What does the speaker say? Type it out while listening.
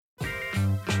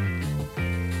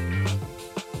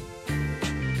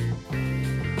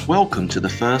Welcome to the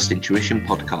First Intuition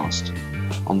podcast.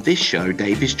 On this show,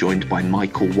 Dave is joined by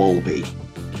Michael Walby.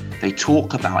 They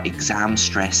talk about exam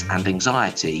stress and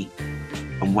anxiety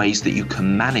and ways that you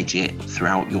can manage it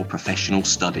throughout your professional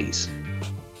studies.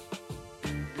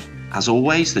 As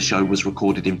always, the show was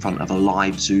recorded in front of a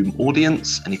live Zoom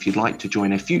audience, and if you'd like to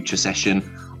join a future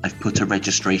session, I've put a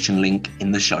registration link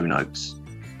in the show notes.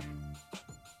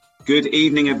 Good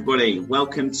evening, everybody.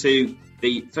 Welcome to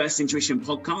the First Intuition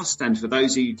podcast. And for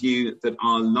those of you that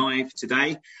are live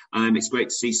today, it's great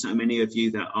to see so many of you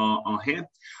that are here.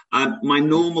 My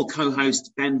normal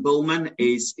co-host, Ben Bullman,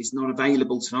 is not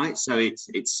available tonight, so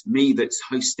it's me that's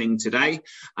hosting today.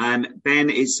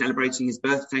 Ben is celebrating his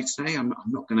birthday today. I'm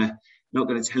not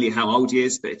going to tell you how old he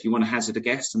is, but if you want to hazard a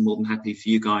guess, I'm more than happy for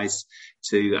you guys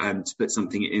to put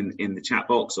something in the chat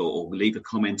box or leave a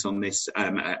comment on this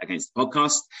against the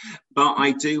podcast. But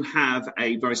I do have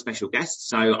a very special guest,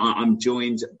 so I'm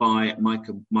joined by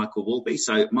Michael Walby.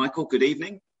 So, Michael, good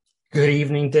evening. Good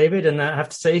evening, David. And I have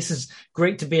to say, this is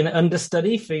great to be an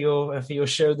understudy for your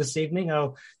show this evening.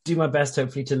 I'll do my best,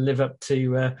 hopefully, to live up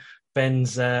to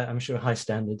Ben's, I'm sure, high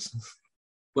standards.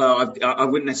 Well, I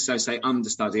wouldn't necessarily say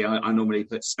understudy. I normally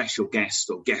put special guest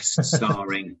or guest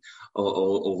starring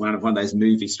or one of those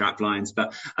movie strap lines.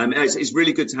 But it's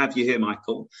really good to have you here,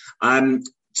 Michael.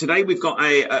 Today we've got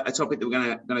a topic that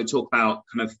we're going to talk about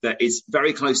kind of that is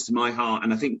very close to my heart,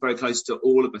 and I think very close to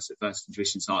all of us at First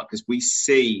Intuition's heart, because we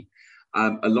see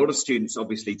a lot of students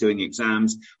obviously doing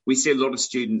exams. We see a lot of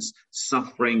students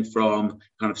suffering from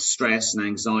kind of stress and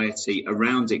anxiety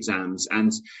around exams.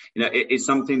 And, it's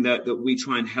something that we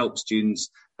try and help students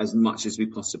as much as we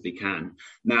possibly can.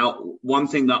 Now, one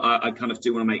thing that I kind of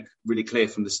do want to make really clear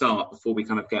from the start before we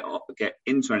kind of get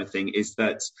into anything is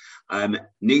that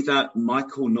neither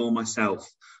Michael nor myself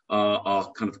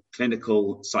are kind of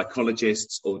clinical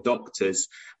psychologists or doctors.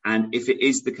 And if it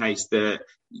is the case that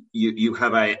you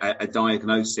have a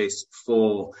diagnosis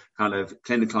for kind of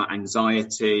clinical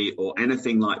anxiety or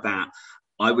anything like that,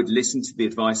 I would listen to the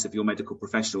advice of your medical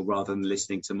professional rather than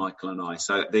listening to Michael and I.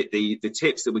 So the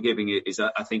tips that we're giving is,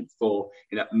 I think, for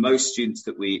most students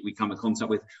that we come in contact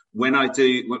with.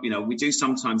 We do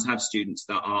sometimes have students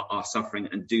that are suffering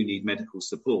and do need medical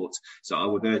support. So I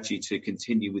would urge you to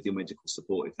continue with your medical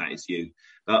support if that is you.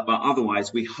 But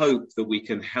otherwise, we hope that we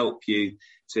can help you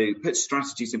to put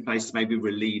strategies in place to maybe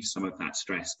relieve some of that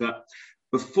stress. But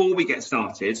before we get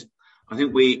started, I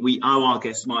think we owe our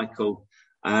guest Michael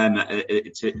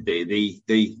to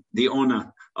the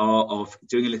honour of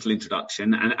doing a little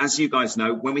introduction. And as you guys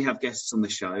know, when we have guests on the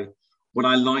show, what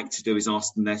I like to do is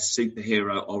ask them their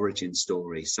superhero origin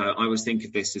story. So I always think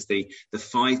of this as the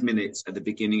 5 minutes at the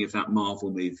beginning of that Marvel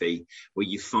movie where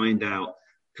you find out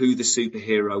who the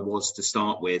superhero was to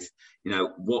start with,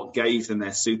 what gave them their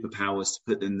superpowers to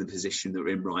put them in the position they're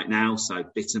in right now. So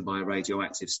bitten by a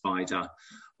radioactive spider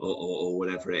or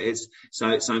whatever it is.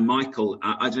 So Michael,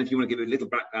 I don't know if you want to give a bit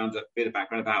of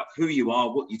background about who you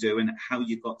are, what you do, and how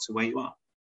you got to where you are.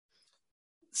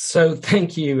 So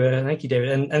thank you,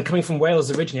 David. And coming from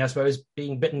Wales originally, I suppose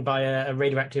being bitten by a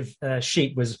radioactive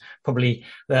sheep was probably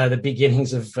the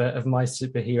beginnings of my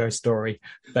superhero story.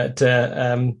 But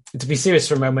to be serious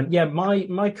for a moment,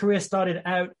 my career started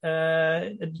out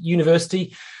at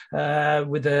university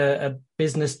with a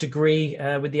business degree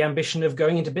with the ambition of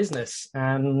going into business.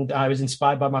 And I was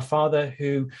inspired by my father,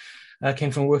 who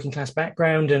came from a working class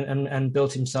background and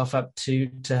built himself up to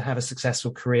have a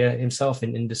successful career himself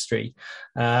in industry.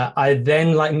 I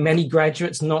then, like many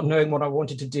graduates, not knowing what I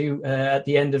wanted to do at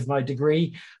the end of my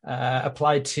degree,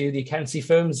 applied to the accountancy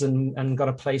firms and got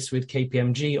a place with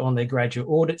KPMG on their graduate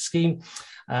audit scheme.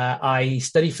 I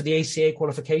studied for the ACA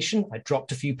qualification. I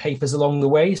dropped a few papers along the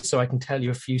way, so I can tell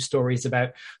you a few stories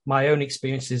about my own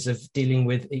experiences of dealing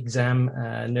with exam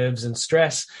nerves and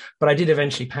stress. But I did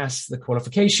eventually pass the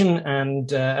qualification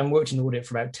and worked in audit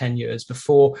for about 10 years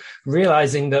before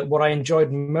realizing that what I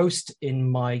enjoyed most in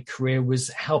my career was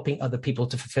helping other people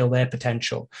to fulfill their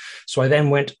potential. So I then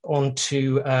went on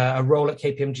to a role at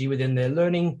KPMG within their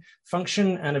learning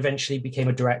function and eventually became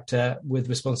a director with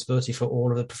responsibility for all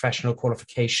of the professional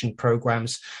qualification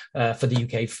programs for the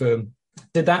UK firm.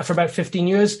 Did that for about 15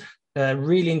 years.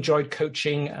 Really enjoyed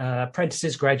coaching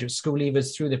apprentices, graduate school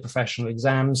leavers through their professional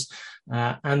exams,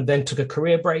 and then took a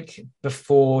career break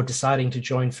before deciding to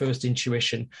join First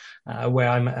Intuition, where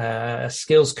I'm a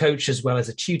skills coach as well as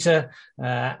a tutor,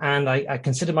 and I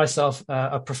consider myself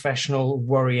a professional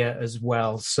warrior as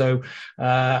well. So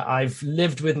I've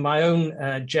lived with my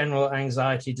own general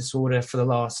anxiety disorder for the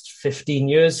last 15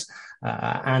 years.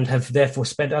 and have therefore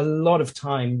spent a lot of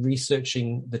time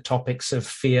researching the topics of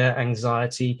fear,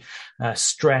 anxiety,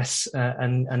 stress,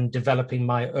 and developing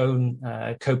my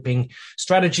own coping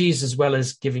strategies, as well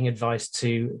as giving advice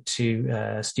to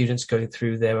students going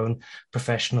through their own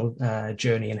professional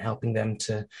journey and helping them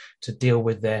to deal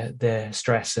with their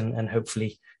stress and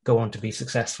hopefully go on to be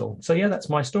successful. So yeah, that's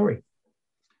my story.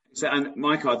 So, and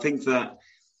Michael, I think that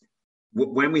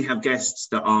when we have guests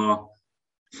that are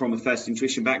from a First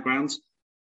Intuition background,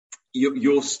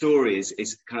 your story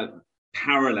is kind of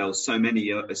parallels so many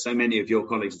of your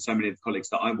colleagues and so many of the colleagues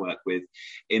that I work with,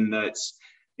 in that,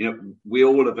 you know, we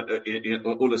all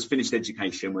have finished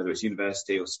education, whether it's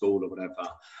university or school or whatever,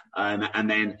 and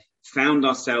then found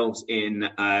ourselves in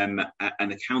an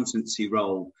accountancy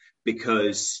role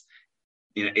because,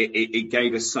 you know, it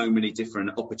gave us so many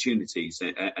different opportunities,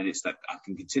 and it's that I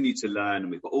can continue to learn, and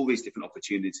we've got all these different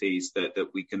opportunities that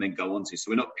we can then go on to.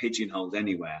 So we're not pigeonholed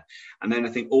anywhere. And then I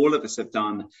think all of us have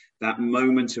done that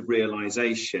moment of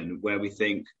realization where we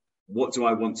think, what do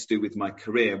I want to do with my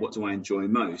career? What do I enjoy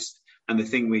most? And the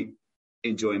thing we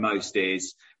enjoy most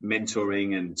is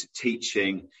mentoring and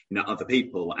teaching, you know, other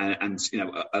people. And you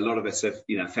know, a lot of us have,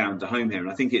 you know, found a home here.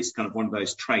 And I think it's kind of one of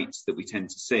those traits that we tend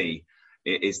to see,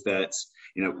 is that,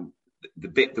 you know, the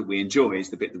bit that we enjoy is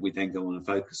the bit that we then go on and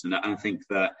focus. And I think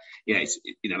that, yeah, it's,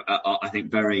 you know, I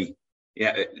think very,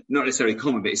 yeah, not necessarily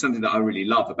common, but it's something that I really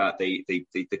love about the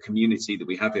community that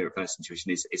we have here at First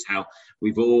Intuition is how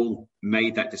we've all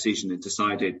made that decision and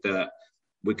decided that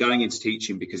we're going into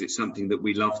teaching because it's something that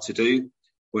we love to do.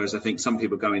 Whereas I think some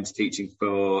people go into teaching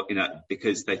for, you know,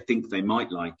 because they think they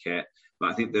might like it. But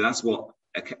I think that that's what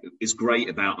is great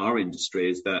about our industry,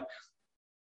 is that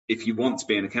if you want to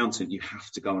be an accountant, you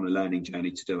have to go on a learning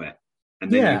journey to do it.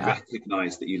 And then you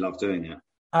recognise that you love doing it.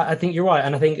 I think you're right.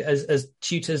 And I think as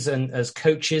tutors and as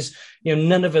coaches, you know,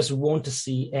 none of us want to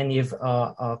see any of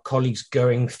our colleagues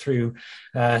going through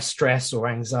stress or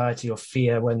anxiety or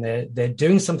fear when they're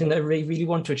doing something that they really, really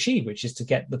want to achieve, which is to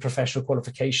get the professional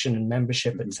qualification and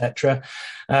membership, etc.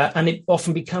 And it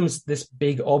often becomes this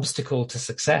big obstacle to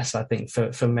success, I think,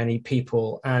 for many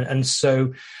people. And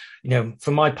so, you know, for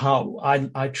my part,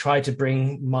 I try to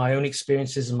bring my own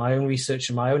experiences and my own research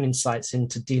and my own insights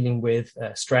into dealing with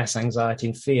stress, anxiety,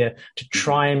 and fear to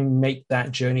try and make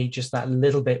that journey just that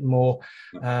little bit more,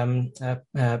 I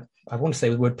want to say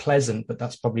the word pleasant, but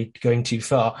that's probably going too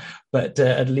far, but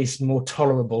at least more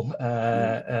tolerable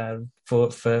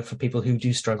for people who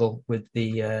do struggle with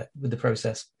the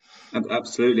process.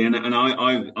 Absolutely. And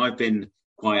I've been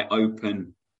quite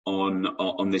open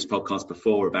on this podcast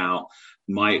before about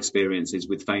my experiences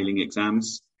with failing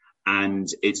exams, and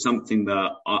it's something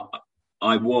that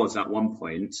I was at one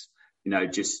point, you know,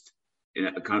 just, you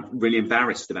know, kind of really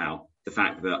embarrassed about the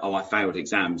fact that, I failed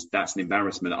exams, that's an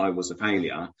embarrassment, I was a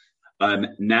failure.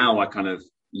 Now I kind of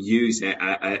use it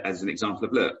as an example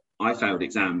of, look, I failed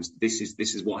exams. This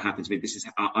is what happened to me. This is,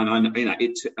 and I, you know,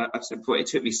 I've said before, it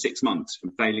took me 6 months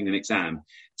from failing an exam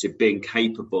to being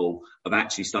capable of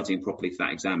actually studying properly for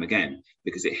that exam again,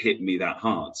 because it hit me that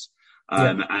hard.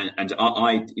 And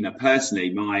I, you know,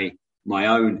 personally, my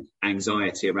own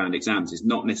anxiety around exams is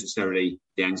not necessarily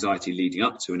the anxiety leading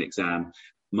up to an exam.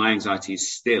 My anxiety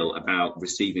is still about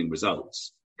receiving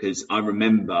results, because I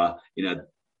remember, you know,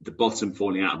 the bottom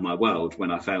falling out of my world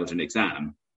when I failed an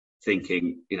exam,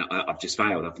 thinking, you know, I've just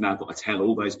failed. I've now got to tell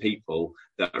all those people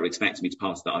that are expecting me to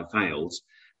pass that I've failed.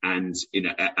 And, you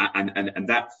know, and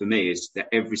that for me is that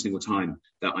every single time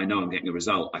that I know I'm getting a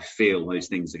result, I feel those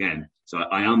things again. So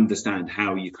I understand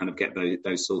how you kind of get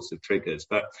those sorts of triggers.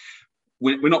 But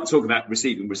we're not talking about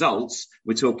receiving results.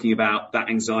 We're talking about that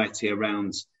anxiety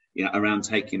around, you know, around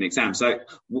taking an exam. So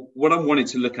what I wanted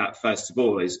to look at first of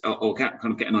all is, or kind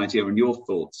of get an idea on your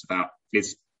thoughts about,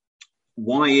 is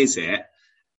why is it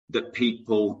that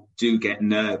people do get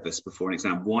nervous before an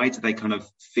exam? Why do they kind of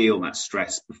feel that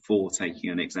stress before taking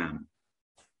an exam?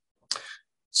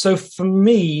 So for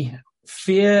me,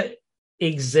 fear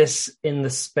exists in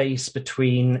the space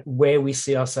between where we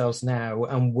see ourselves now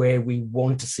and where we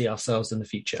want to see ourselves in the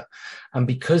future. And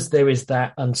because there is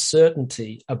that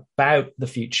uncertainty about the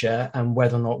future and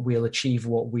whether or not we'll achieve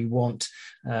what we want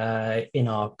in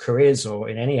our careers or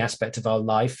in any aspect of our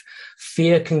life,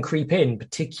 fear can creep in,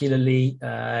 particularly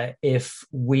if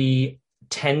we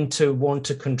tend to want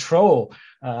to control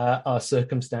our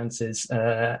circumstances.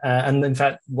 And in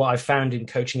fact, what I've found in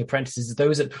coaching apprentices is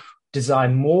those that desire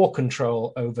more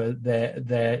control over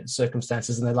their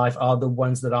circumstances in their life are the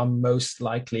ones that are most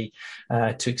likely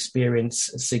to experience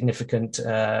significant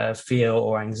fear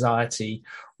or anxiety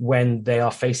when they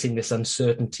are facing this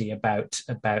uncertainty about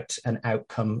an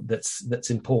outcome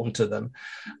that's important to them.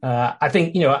 I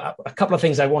think, a couple of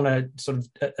things I want to sort of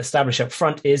establish up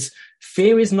front is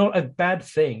fear is not a bad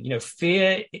thing.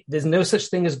 Fear, there's no such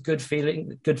thing as good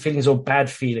feelings or bad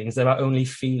feelings. There are only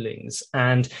feelings.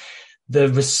 And the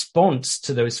response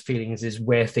to those feelings is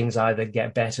where things either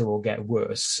get better or get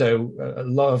worse. So a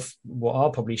lot of what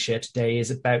I'll probably share today is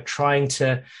about trying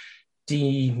to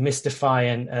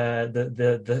demystify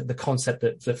the concept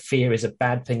that fear is a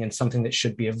bad thing and something that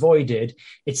should be avoided.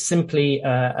 It's simply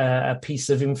a piece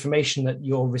of information that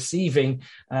you're receiving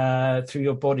through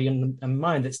your body and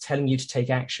mind that's telling you to take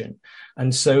action.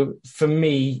 And so for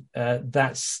me,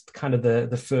 that's kind of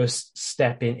the first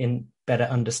step in better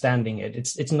understanding it.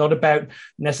 It's not about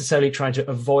necessarily trying to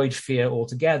avoid fear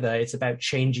altogether. It's about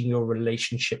changing your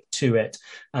relationship to it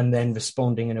and then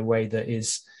responding in a way that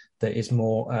is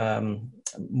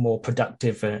more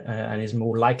productive and is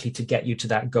more likely to get you to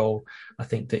that goal, I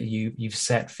think, that you've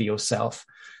set for yourself.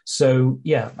 So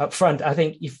yeah, up front, I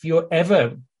think if you're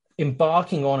ever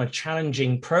embarking on a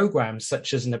challenging program,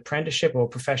 such as an apprenticeship or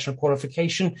professional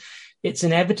qualification, it's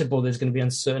inevitable there's going to be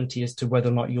uncertainty as to whether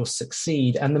or not you'll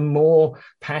succeed. And the more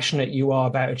passionate you are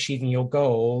about achieving your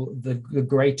goal, the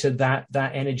greater that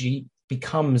energy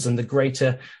becomes, and the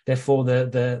greater, therefore,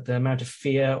 the amount of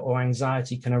fear or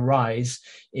anxiety can arise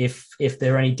if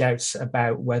there are any doubts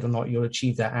about whether or not you'll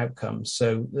achieve that outcome.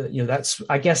 So,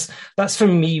 that's for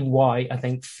me why I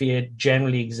think fear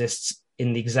generally exists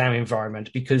in the exam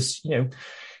environment, because,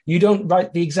 you don't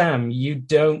write the exam. You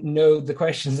don't know the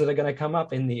questions that are going to come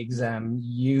up in the exam.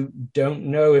 You don't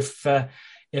know if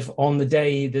on the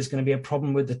day there's going to be a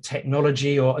problem with the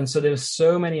technology, and so there's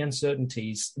so many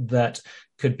uncertainties that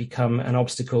could become an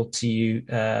obstacle to you,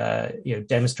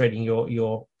 demonstrating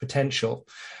your potential.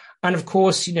 And of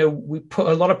course, we put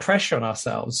a lot of pressure on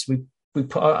ourselves. We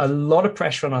put a lot of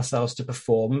pressure on ourselves to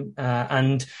perform,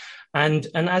 and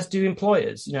as do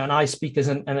employers, and I speak as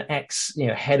an ex,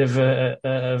 head of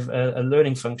a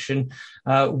learning function,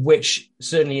 which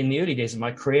certainly in the early days of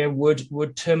my career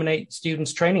would terminate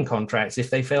students' training contracts if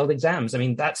they failed exams. I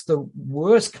mean, that's the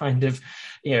worst kind of,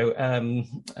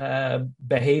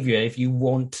 behavior if you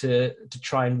want to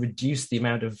try and reduce the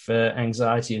amount of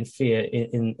anxiety and fear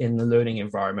in the learning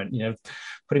environment.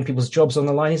 Putting people's jobs on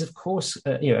the line is, of course,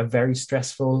 a very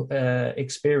stressful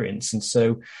experience, and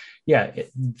so. Yeah,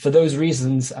 for those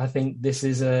reasons, I think this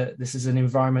is an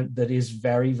environment that is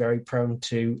very, very prone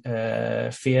to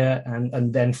fear,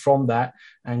 and then from that,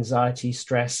 anxiety,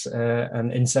 stress,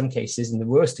 and in some cases, in the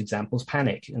worst examples,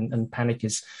 panic. And panic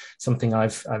is something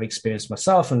I've experienced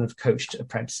myself and have coached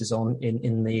apprentices on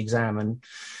in the exam. And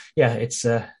yeah, it's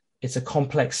a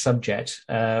complex subject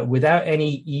without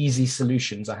any easy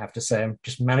solutions, I have to say. I'm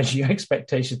just managing your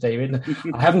expectations, David.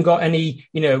 I haven't got any,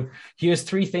 here's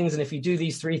 3 things, and if you do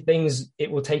these 3 things, it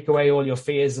will take away all your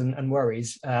fears and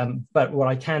worries. But what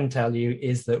I can tell you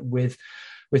is that with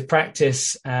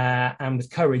practice and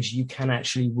with courage, you can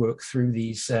actually work through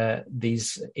these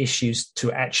issues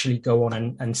to actually go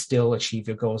on and still achieve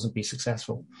your goals and be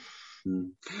successful.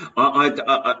 I'm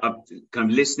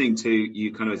kind of listening to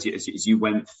you kind of as you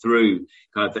went through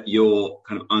kind of your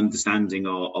kind of understanding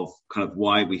of kind of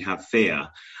why we have fear.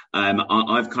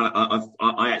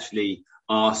 I actually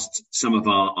asked some of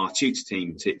our tutor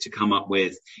team to come up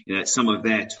with some of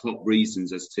their top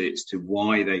reasons as to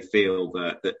why they feel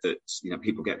that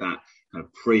people get that kind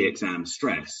of pre-exam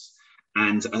stress.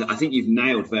 And I think you've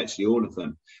nailed virtually all of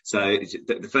them. So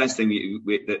the first thing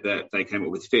that they came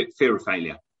up with, fear of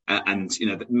failure. And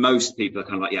that most people are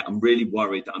kind of like, I'm really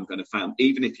worried that I'm going to fail.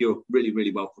 Even if you're really,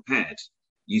 really well prepared,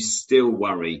 you still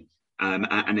worry.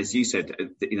 And as you said,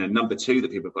 number 2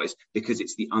 that people have got is because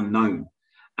it's the unknown.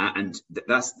 And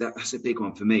that's a big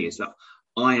one for me, is that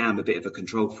I am a bit of a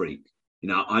control freak.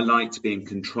 I like to be in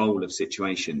control of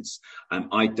situations.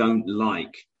 I don't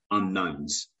like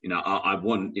unknowns. I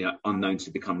want unknowns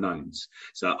to become knowns.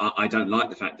 So I don't like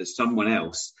the fact that someone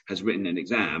else has written an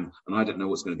exam and I don't know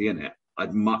what's going to be in it.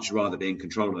 I'd much rather be in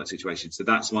control of that situation. So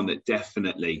that's one that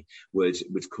definitely would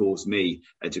cause me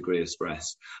a degree of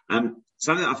stress.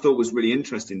 Something that I thought was really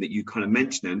interesting that you kind of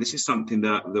mentioned, and this is something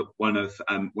that one of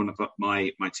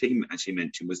my team actually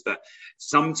mentioned, was that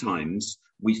sometimes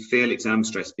we feel exam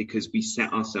stress because we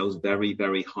set ourselves very,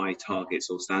 very high targets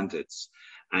or standards.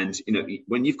 And,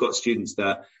 when you've got students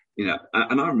that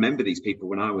and I remember these people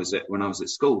when I was at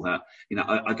school that,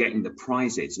 are getting the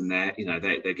prizes, and they're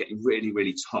getting really,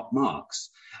 really top marks.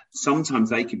 Sometimes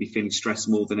they can be feeling stressed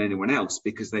more than anyone else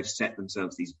because they've set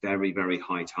themselves these very, very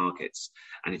high targets.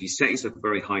 And if you set yourself a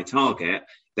very high target,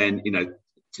 then,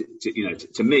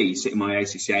 to me, sitting my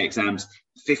ACCA exams,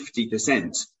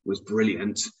 50% was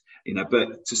brilliant.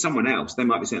 But to someone else, they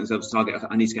might be setting themselves a target.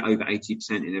 I need to get over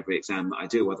 80% in every exam that I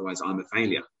do, otherwise I'm a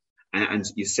failure. And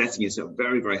you're setting yourself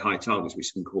very, very high targets,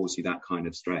 which can cause you that kind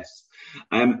of stress.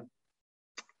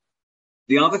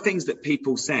 The other things that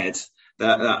people said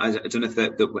that I don't know if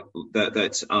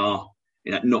that are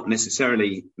not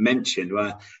necessarily mentioned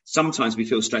were sometimes we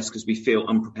feel stressed because we feel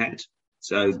unprepared.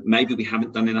 So maybe we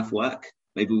haven't done enough work,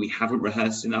 maybe we haven't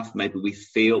rehearsed enough, maybe we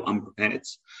feel unprepared.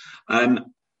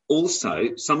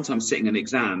 Also, sometimes sitting an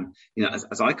exam,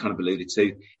 as I kind of alluded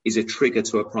to, is a trigger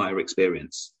to a prior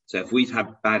experience. So if we've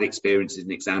had bad experiences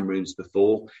in exam rooms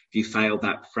before, if you failed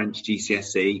that French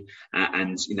GCSE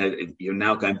and you're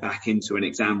now going back into an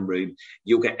exam room,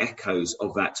 you'll get echoes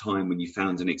of that time when you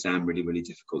found an exam really, really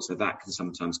difficult. So that can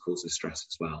sometimes cause us stress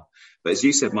as well. But as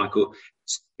you said, Michael,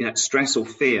 stress or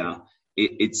fear,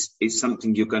 it's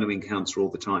something you're going to encounter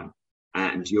all the time.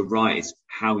 And you're right, it's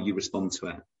how you respond to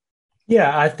it.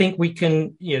 Yeah, I think we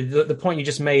can, the point you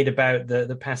just made about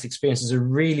the past experience is a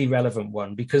really relevant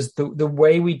one, because the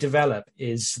way we develop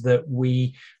is that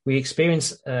we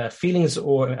experience feelings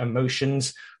or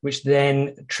emotions, which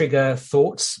then trigger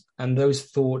thoughts, and those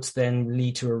thoughts then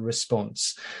lead to a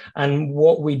response. And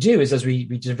what we do is, as we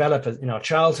develop in our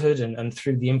childhood and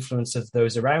through the influence of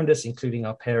those around us, including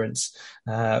our parents,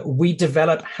 we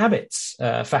develop habits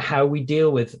for how we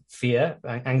deal with fear,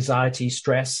 anxiety,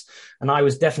 stress. And I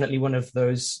was definitely one of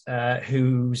those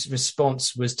whose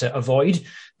response was to avoid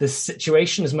the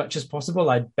situation as much as possible.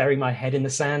 I'd bury my head in the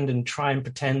sand and try and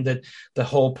pretend that the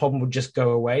whole problem would just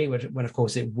go away, when of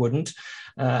course it wouldn't.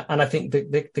 And I think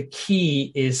the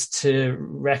key is to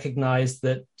recognize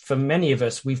that for many of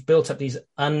us, we've built up these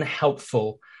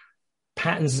unhelpful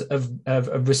patterns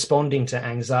of responding to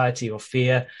anxiety or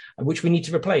fear, which we need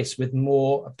to replace with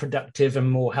more productive and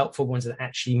more helpful ones that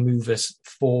actually move us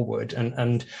forward.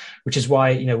 And which is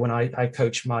why, when I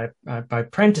coach my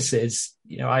apprentices,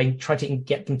 I try to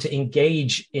get them to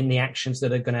engage in the actions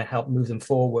that are going to help move them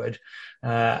forward,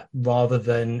 rather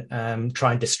than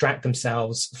try and distract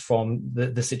themselves from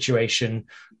the situation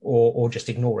or just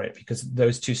ignore it, because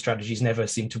those two strategies never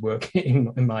seem to work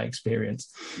in my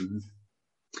experience. Mm-hmm.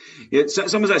 Yeah, so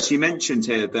someone's actually mentioned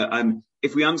here that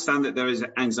if we understand that there is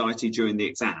anxiety during the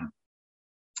exam,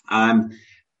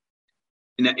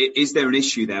 is there an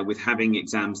issue there with having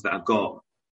exams that have got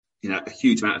a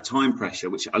huge amount of time pressure,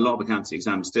 which a lot of accountancy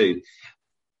exams do,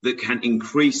 that can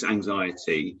increase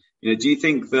anxiety? Do you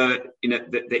think that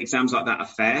that exams like that are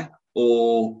fair,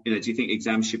 or do you think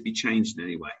exams should be changed in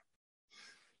any way?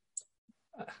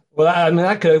 Well, I mean,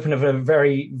 that could open up a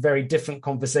very, very different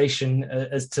conversation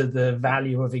as to the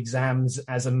value of exams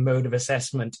as a mode of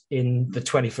assessment in the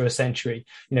 21st century.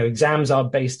 Exams are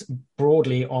based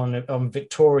broadly on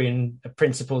Victorian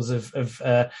principles of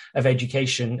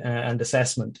education and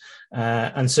assessment.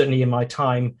 And certainly in my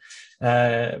time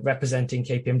representing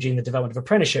KPMG in the development of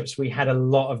apprenticeships, we had a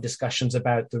lot of discussions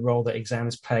about the role that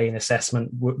exams play in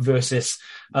assessment versus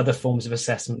other forms of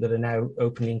assessment that are now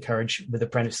openly encouraged with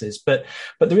apprentices. But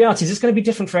the reality is it's going to be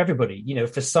different for everybody.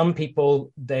 For some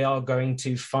people, they are going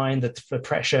to find that the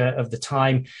pressure of the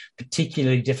time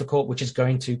particularly difficult, which is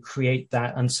going to create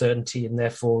that uncertainty and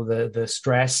therefore the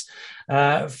stress.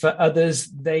 For others,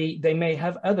 they may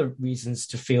have other reasons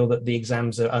to feel that the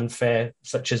exams are unfair,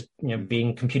 such as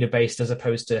being computer-based as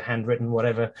opposed to handwritten,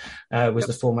 whatever was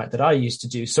the format that I used to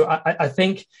do. So I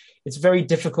think it's very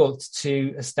difficult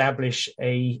to establish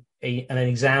an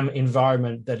exam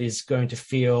environment that is going to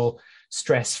feel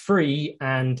stress-free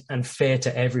and fair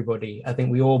to everybody. I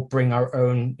think we all bring our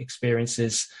own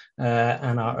experiences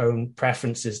and our own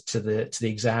preferences to the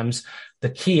exams. The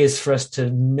key is for us to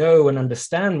know and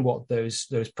understand what those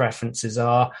preferences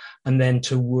are, and then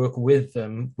to work with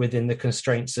them within the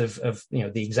constraints of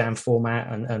the exam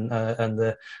format and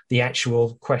the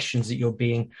actual questions that you're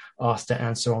being asked to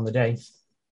answer on the day.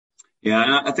 Yeah,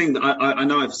 and I think I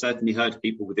know I've certainly heard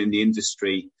people within the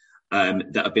industry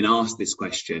that have been asked this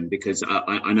question, because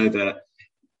I know that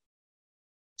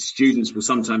students will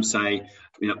sometimes say,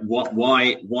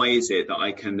 why is it that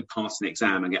I can pass an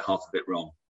exam and get half of it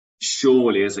wrong?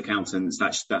 Surely, as accountants,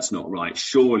 that's not right.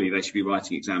 Surely they should be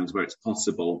writing exams where it's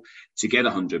possible to get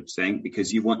 100%,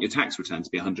 because you want your tax return to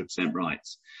be 100% right.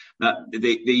 Now,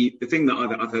 the thing that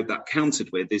I've heard that countered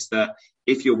with is that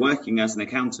if you're working as an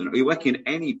accountant, or you're working in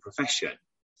any profession,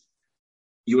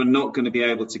 you are not going to be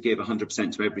able to give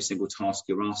 100% to every single task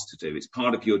you're asked to do. It's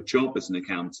part of your job as an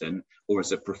accountant or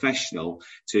as a professional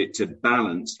to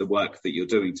balance the work that you're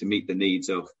doing to meet the needs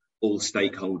of all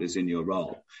stakeholders in your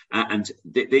role. And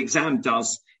the exam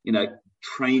does,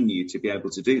 train you to be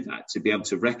able to do that, to be able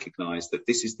to recognize that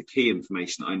this is the key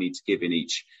information I need to give in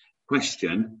each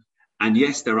question. And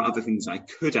yes, there are other things I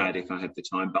could add if I had the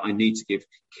time, but I need to give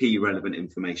key relevant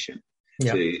information.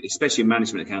 Yeah. Especially in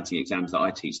management accounting exams that I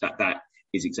teach, that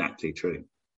is exactly true.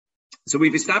 So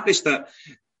we've established that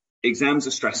exams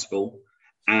are stressful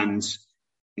and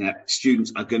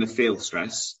students are going to feel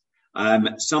stress.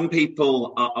 Some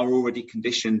people are already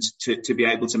conditioned to be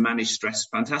able to manage stress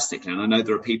fantastically. And I know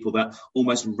there are people that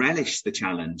almost relish the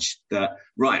challenge that,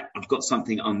 right, I've got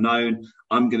something unknown,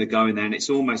 I'm going to go in there. And it's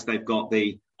almost they've got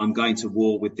the I'm going to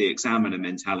war with the examiner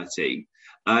mentality.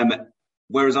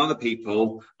 Whereas other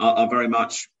people are very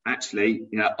much, actually,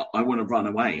 I want to run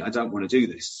away. I don't want to do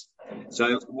this.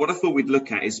 So what I thought we'd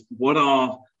look at is what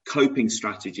are coping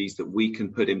strategies that we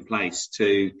can put in place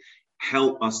to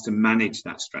help us to manage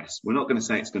that stress. We're not going to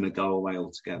say it's going to go away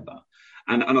altogether.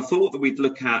 And I thought that we'd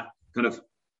look at kind of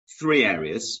 3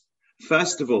 areas.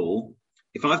 First of all,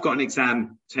 if I've got an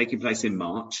exam taking place in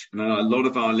March, and a lot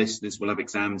of our listeners will have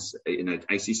exams,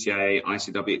 ACCA,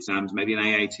 ICW exams, maybe an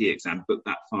AAT exam, booked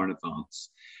that far in advance.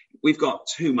 We've got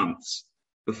 2 months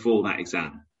before that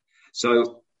exam.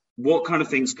 So what kind of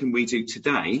things can we do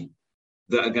today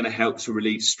that are going to help to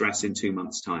relieve stress in 2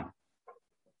 months' time?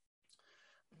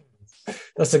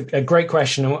 That's a great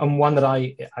question, and one that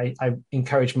I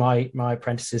encourage my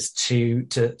apprentices to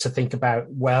think about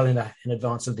well in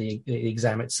advance of the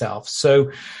exam itself.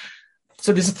 So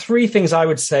there's 3 things I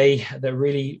would say that are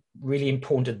really, really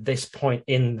important at this point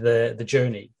in the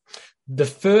journey. The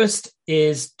first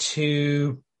is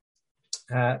to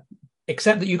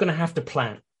accept that you're going to have to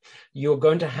plan. You're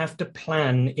going to have to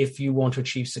plan if you want to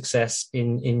achieve success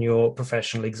in your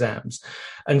professional exams.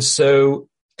 And so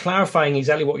clarifying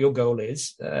exactly what your goal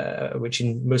is, which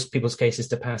in most people's cases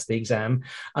to pass the exam,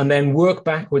 and then work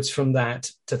backwards from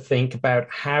that to think about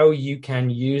how you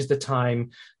can use the time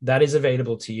that is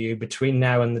available to you between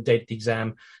now and the date of the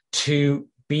exam to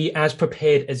be as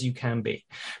prepared as you can be.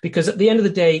 Because at the end of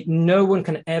the day, no one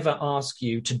can ever ask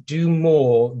you to do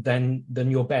more than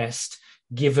your best,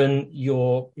 given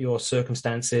your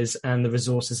circumstances and the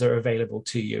resources that are available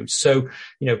to you. So,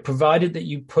 provided that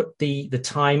you put the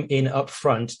time in up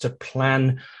front to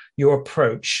plan your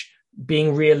approach,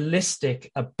 being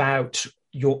realistic about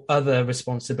your other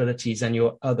responsibilities and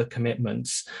your other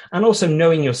commitments, and also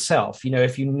knowing yourself.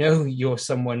 If you know you're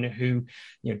someone who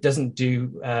doesn't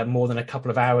do more than a couple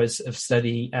of hours of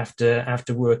study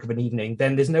after work of an evening,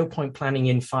 then there's no point planning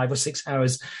in 5 or 6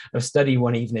 hours of study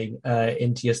one evening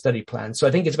into your study plan. So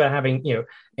I think it's about having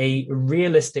a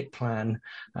realistic plan,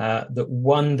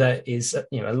 that is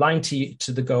aligned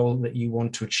to the goal that you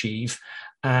want to achieve,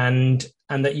 and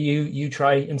that you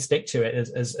try and stick to it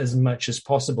as much as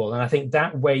possible. And I think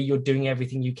that way you're doing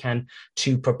everything you can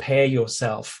to prepare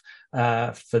yourself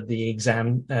for the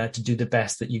exam to do the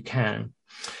best that you can.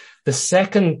 The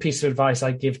second piece of advice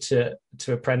I give to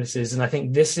apprentices, and I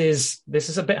think this is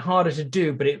a bit harder to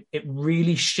do, but it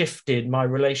really shifted my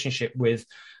relationship with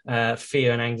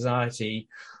fear and anxiety,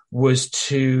 was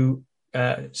to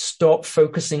stop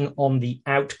focusing on the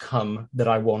outcome that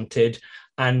I wanted,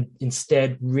 and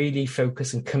instead really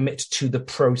focus and commit to the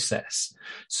process.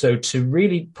 So to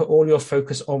really put all your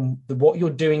focus on what you're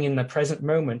doing in the present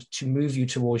moment to move you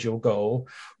towards your goal,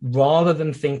 rather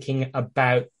than thinking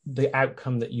about the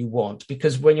outcome that you want.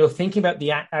 Because when you're thinking about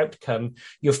the outcome,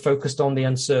 you're focused on the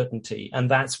uncertainty,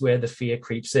 and that's where the fear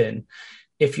creeps in.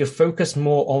 If you're focused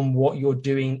more on what you're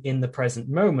doing in the present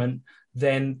moment,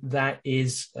 then that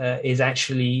is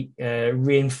actually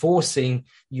reinforcing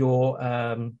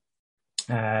your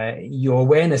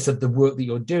awareness of the work that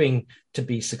you're doing to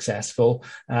be successful,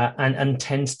 and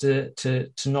tends to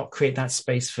not create that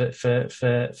space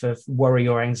for worry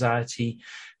or anxiety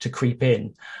to creep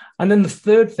in. And then the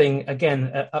third thing,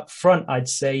 again, up front, I'd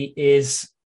say is,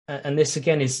 and this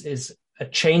again is a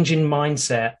change in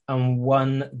mindset, and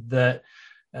one that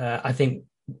I think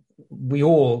we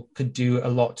all could do a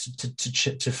lot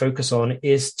to focus on,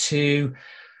 is to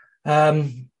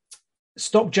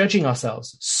stop judging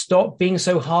ourselves, stop being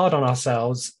so hard on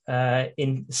ourselves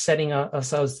in setting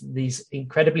ourselves these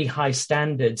incredibly high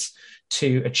standards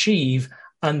to achieve,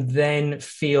 and then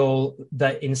feel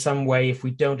that in some way, if we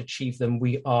don't achieve them,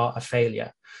 we are a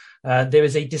failure. there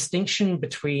is a distinction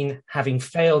between having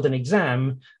failed an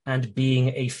exam and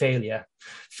being a failure.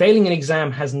 Failing an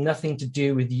exam has nothing to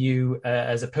do with you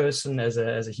as a person, as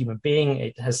a human being.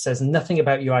 It says nothing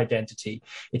about your identity.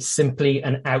 It's simply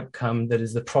an outcome that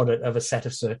is the product of a set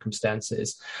of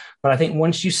circumstances. But I think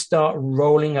once you start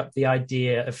rolling up the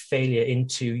idea of failure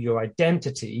into your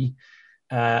identity,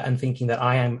 and thinking that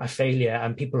I am a failure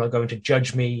and people are going to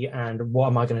judge me, and what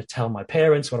am I going to tell my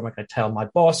parents? What am I going to tell my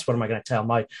boss? What am I going to tell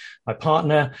my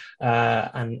partner?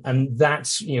 And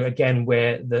that's, again,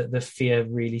 where the fear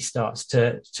really starts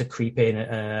to creep in.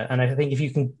 And I think if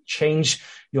you can change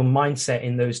your mindset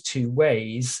in those two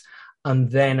ways, and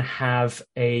then have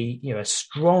a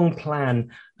strong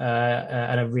plan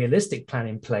and a realistic plan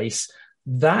in place,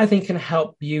 that I think can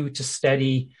help you to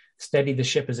steady the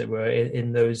ship, as it were,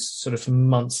 in those sort of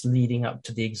months leading up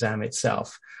to the exam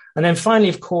itself. And then finally,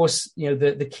 of course,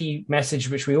 the key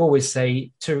message, which we always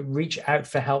say, to reach out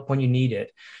for help when you need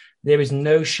it. There is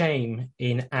no shame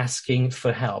in asking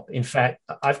for help. In fact,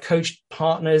 I've coached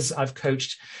partners, I've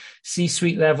coached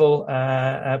C-suite level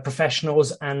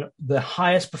professionals, and the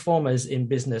highest performers in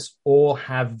business all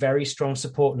have very strong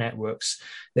support networks.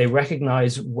 They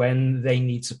recognize when they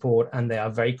need support, and they are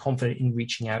very confident in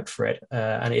reaching out for it.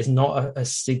 And it is not a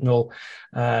signal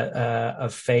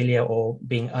of failure or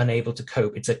being unable to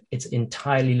cope. It's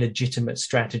entirely legitimate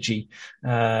strategy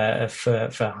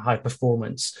for high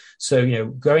performance. So,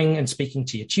 going and speaking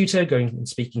to your tutor, going and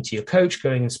speaking to your coach,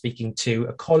 going and speaking to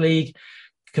a colleague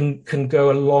can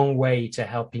go a long way to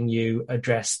helping you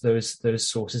address those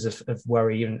sources of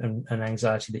worry and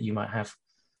anxiety that you might have.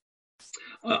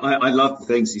 I love the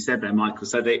things you said there, Michael.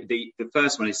 So the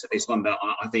first one is one that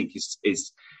I think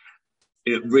is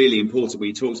really important. Where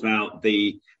you talked about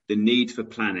the need for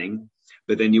planning,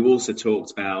 but then you also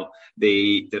talked about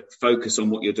the focus on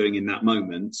what you're doing in that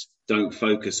moment. Don't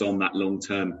focus on that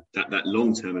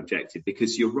long-term objective,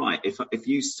 because you're right. If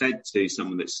you said to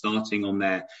someone that's starting on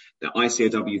their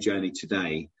ICAW journey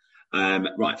today,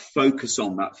 right, focus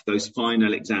on those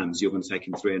final exams you're going to take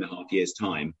in 3.5 years'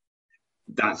 time,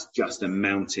 that's just a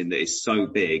mountain that is so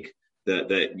big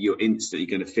that you're instantly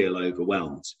going to feel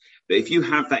overwhelmed. But if you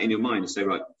have that in your mind and say,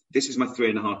 right, this is my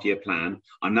 3.5 year plan.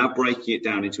 I'm now breaking it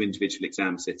down into individual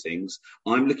exam sittings.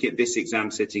 I'm looking at this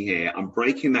exam sitting here. I'm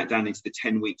breaking that down into the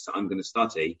 10 weeks that I'm going to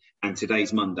study. And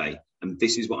today's Monday. And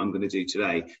this is what I'm going to do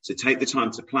today. So take the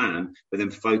time to plan, but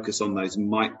then focus on those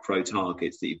micro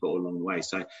targets that you've got along the way.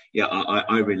 So yeah,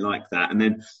 I really like that. And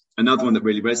then another one that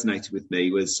really resonated with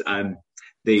me was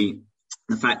the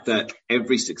fact that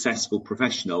every successful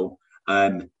professional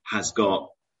has got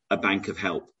a bank of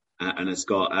help. And has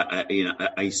got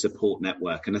a support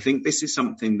network. And I think this is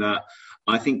something that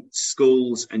I think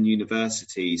schools and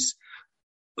universities,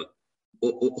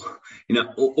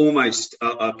 almost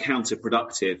are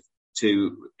counterproductive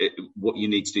to what you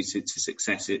need to do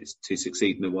to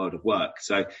succeed in the world of work.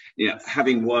 So,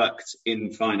 having worked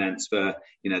in finance for,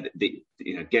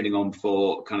 getting on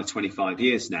for kind of 25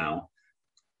 years now,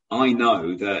 I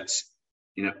know that,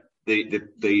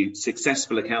 the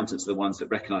successful accountants are the ones that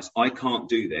recognize, I can't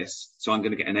do this, so I'm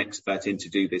going to get an expert in to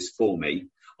do this for me.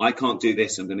 I can't do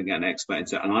this, I'm going to get an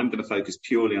expert in and I'm going to focus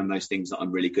purely on those things that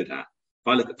I'm really good at. If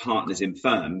I look at partners in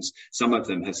firms, some of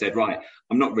them have said, right,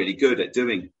 I'm not really good at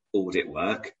doing audit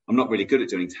work. I'm not really good at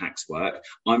doing tax work.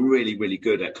 I'm really, really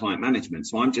good at client management.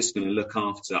 So I'm just going to look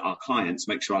after our clients,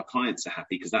 make sure our clients are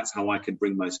happy, because that's how I can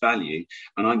bring most value.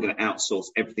 And I'm going to outsource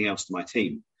everything else to my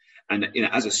team. And,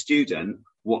 as a student,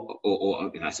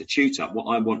 as a tutor,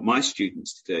 what I want my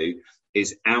students to do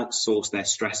is outsource their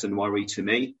stress and worry to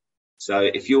me. So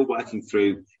if you're working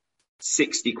through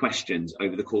 60 questions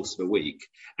over the course of a week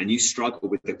and you struggle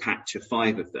with the patch of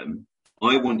 5 of them,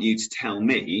 I want you to tell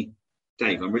me,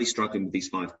 Dave, I'm really struggling with these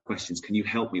 5 questions. Can you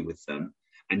help me with them?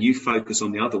 And you focus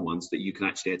on the other ones that you can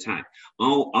actually attack.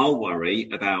 I'll worry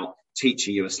about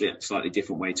teaching you a slightly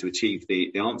different way to achieve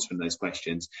the answer in those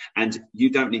questions. And you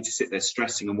don't need to sit there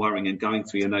stressing and worrying and going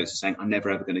through your notes and saying, I'm never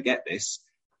ever going to get this.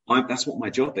 That's what my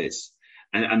job is.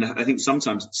 And I think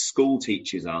sometimes school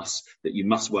teaches us that you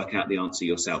must work out the answer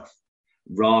yourself,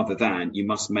 rather than you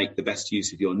must make the best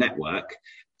use of your network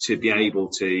to be able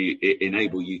to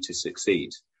enable you to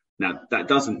succeed. Now, that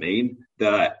doesn't mean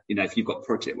that, if you've got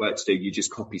project work to do, you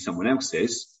just copy someone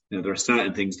else's. There are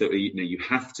certain things that you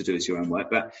have to do as your own work.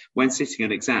 But when sitting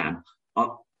an exam,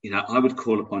 I would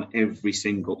call upon every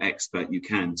single expert you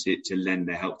can to lend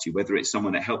their help to you, whether it's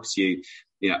someone that helps you,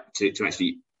 to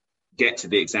actually get to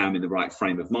the exam in the right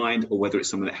frame of mind, or whether it's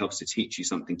someone that helps to teach you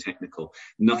something technical.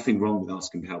 Nothing wrong with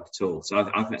asking for help at all. So I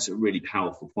think that's a really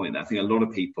powerful point. I think a lot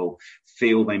of people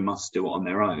feel they must do it on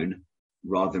their own,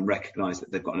 rather than recognise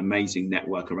that they've got an amazing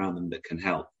network around them that can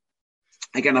help.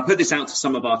 Again, I put this out to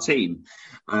some of our team,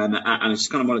 and I just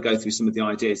kind of want to go through some of the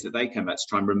ideas that they came back to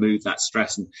try and remove that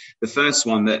stress. And the first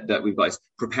one that we've got is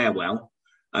prepare well,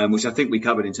 which I think we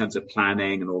covered in terms of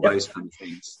planning and all those kind of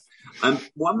things.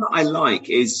 One that I like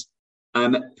is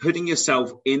putting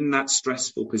yourself in that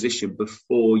stressful position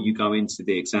before you go into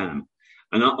the exam.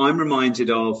 And I'm reminded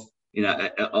of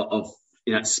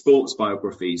sports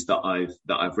biographies that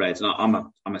I've read,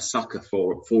 and I'm a sucker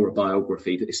for a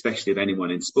biography, especially of anyone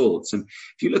in sports. And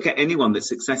if you look at anyone that's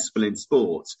successful in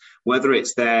sports, whether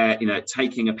it's their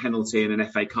taking a penalty in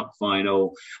an FA Cup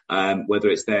final, whether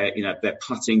it's their they're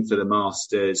putting for the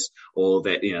Masters, or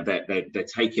they're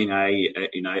taking a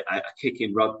kick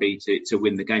in rugby to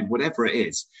win the game, whatever it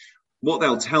is, what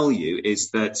they'll tell you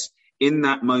is that in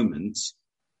that moment,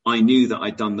 I knew that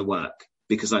I'd done the work,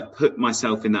 because I put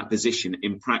myself in that position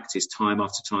in practice time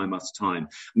after time after time.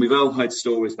 And we've all heard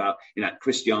stories about,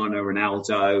 Cristiano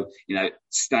Ronaldo,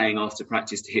 staying after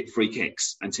practice to hit free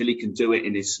kicks until he can do it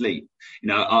in his sleep.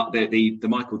 The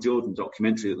Michael Jordan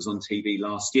documentary that was on TV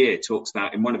last year talks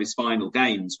about in one of his final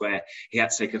games where he had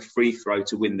to take a free throw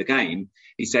to win the game.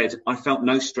 He said, I felt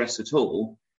no stress at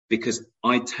all because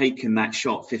I'd taken that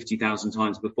shot 50,000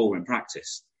 times before in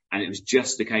practice. And it was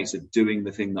just a case of doing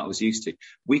the thing that I was used to.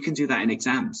 We can do that in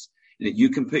exams. You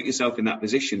can put yourself in that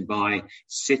position by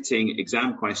sitting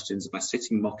exam questions, by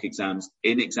sitting mock exams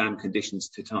in exam conditions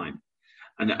to time.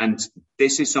 And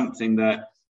this is something that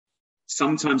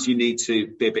sometimes you need to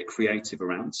be a bit creative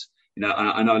around.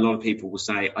 I know a lot of people will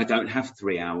say, I don't have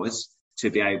 3 hours to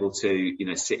be able to,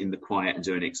 sit in the quiet and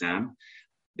do an exam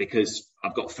because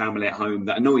I've got family at home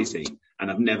that are noisy and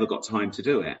I've never got time to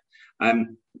do it.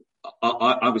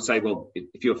 I would say, well,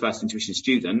 if you're a First Intuition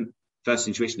student, First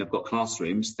Intuition have got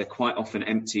classrooms. They're quite often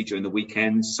empty during the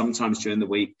weekends, sometimes during the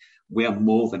week. We are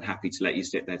more than happy to let you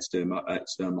sit there to do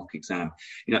a mock exam.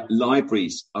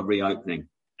 Libraries are reopening,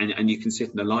 and you can sit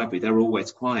in the library. They're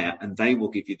always quiet, and they will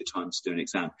give you the time to do an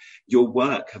exam. Your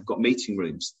work have got meeting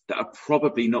rooms that are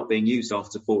probably not being used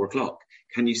after 4 o'clock.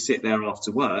 Can you sit there after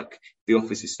work? The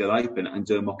office is still open and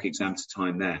do a mock exam to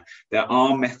time there. There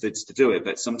are methods to do it,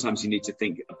 but sometimes you need to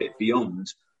think a bit beyond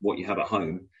what you have at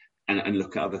home and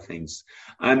look at other things.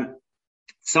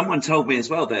 Someone told me as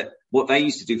well that what they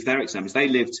used to do for their exams, they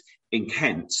lived in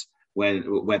Kent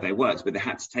where they worked, but they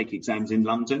had to take exams in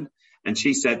London. And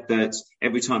she said that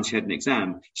every time she had an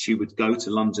exam, she would go to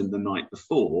London the night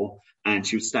before and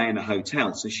she would stay in a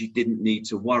hotel. So she didn't need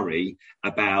to worry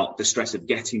about the stress of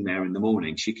getting there in the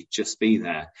morning. She could just be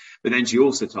there. But then she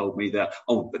also told me that,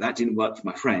 but that didn't work for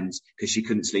my friends because she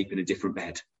couldn't sleep in a different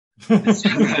bed. So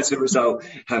as a result,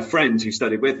 her friend who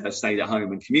studied with her stayed at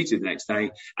home and commuted the next day,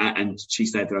 and she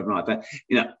stayed there overnight. But,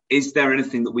 is there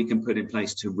anything that we can put in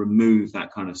place to remove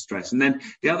that kind of stress? And then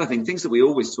the other thing, things that we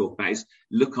always talk about is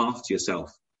look after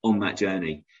yourself on that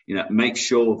journey. Make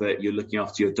sure that you're looking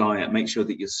after your diet, make sure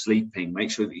that you're sleeping, make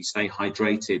sure that you stay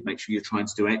hydrated, make sure you're trying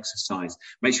to do exercise,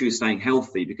 make sure you're staying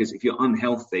healthy, because if you're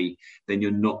unhealthy, then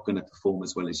you're not going to perform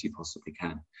as well as you possibly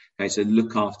can. Okay, so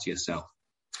look after yourself.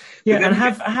 Yeah, and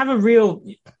have a real,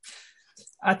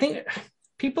 I think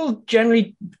people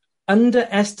generally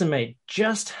underestimate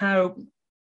just how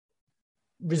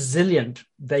resilient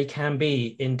they can be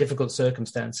in difficult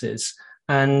circumstances.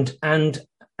 And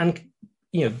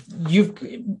you've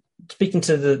speaking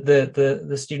to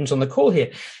the students on the call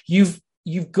here,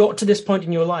 you've got to this point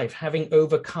in your life having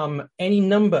overcome any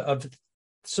number of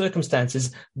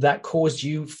circumstances that caused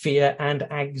you fear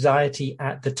and anxiety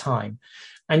at the time.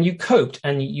 And you coped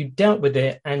and you dealt with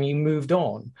it and you moved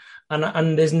on.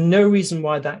 And there's no reason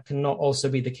why that cannot also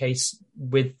be the case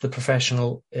with the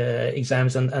professional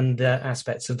exams and the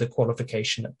aspects of the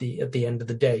qualification at the end of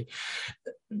the day.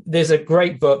 There's a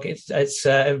great book. It's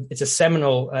a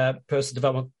seminal personal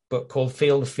development book called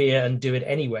Feel the Fear and Do It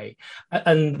Anyway.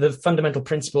 And the fundamental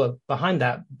principle behind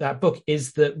that book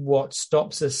is that what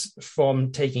stops us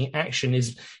from taking action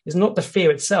is not the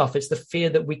fear itself. It's the fear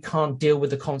that we can't deal with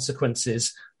the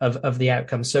consequences of the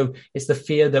outcome. So it's the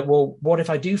fear that, well, what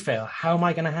if I do fail? How am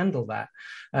I going to handle that?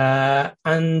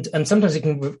 And sometimes it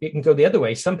can go the other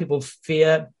way. Some people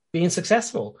fear being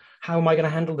successful. How am I going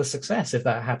to handle the success if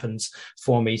that happens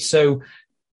for me? So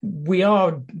we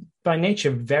are by nature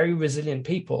very resilient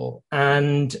people,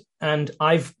 and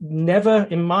I've never,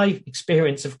 in my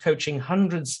experience of coaching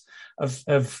hundreds of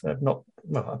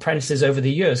apprentices over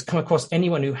the years, come across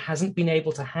anyone who hasn't been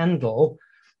able to handle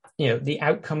the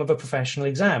outcome of a professional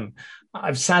exam.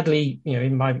 I've sadly,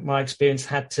 in my experience,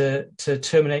 had to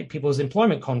terminate people's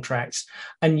employment contracts,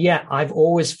 and yet I've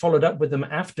always followed up with them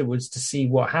afterwards to see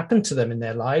what happened to them in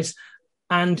their lives.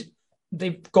 And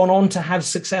they've gone on to have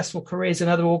successful careers in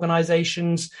other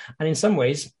organizations, and in some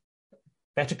ways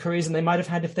better careers than they might have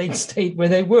had if they'd stayed where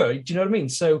they were. Do you know what I mean?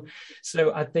 So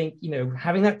I think,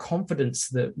 having that confidence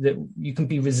that you can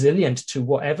be resilient to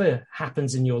whatever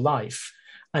happens in your life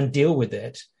and deal with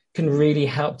it can really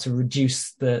help to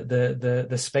reduce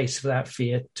the space for that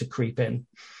fear to creep in.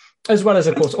 As well as,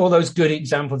 of course, all those good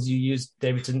examples you used,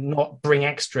 David, to not bring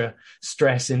extra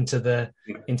stress into the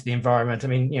environment. I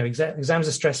mean, exams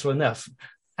are stressful enough.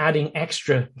 Adding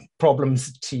extra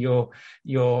problems to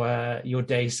your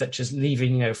day, such as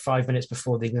leaving 5 minutes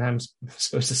before the exam's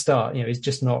supposed to start, is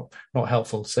just not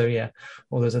helpful. So yeah,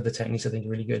 all those other techniques I think are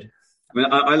really good. I mean,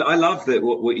 I love that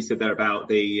what you said there about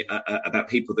about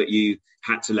people that you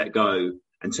had to let go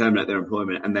and terminate their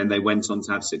employment, and then they went on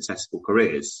to have successful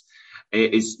careers.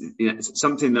 It is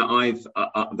something that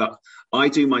I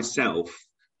do myself.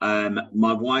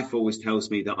 My wife always tells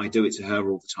me that I do it to her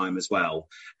all the time as well.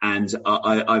 And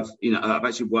I've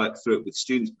actually worked through it with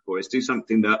students before. Is do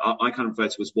something that I kind of refer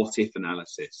to as what if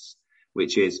analysis,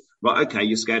 which is, right, okay,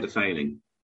 you're scared of failing.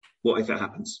 What if it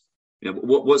happens?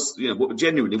 What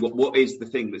is the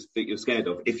thing that you're scared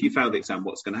of? If you fail the exam,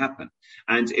 what's going to happen?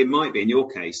 And it might be in your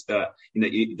case that,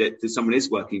 that someone is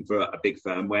working for a big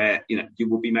firm where, you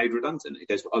will be made redundant. It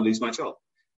goes, I'll lose my job.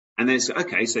 And then it's,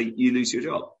 okay, so you lose your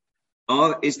job.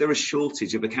 Is there a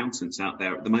shortage of accountants out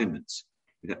there at the moment?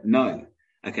 No.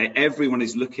 Okay, everyone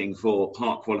is looking for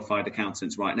part qualified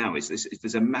accountants right now.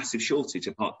 There's a massive shortage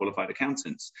of part qualified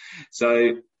accountants.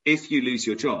 So if you lose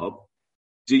your job,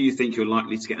 do you think you're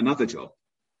likely to get another job?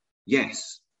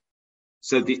 Yes.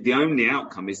 So the only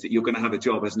outcome is that you're going to have a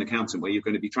job as an accountant where you're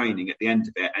going to be training at the end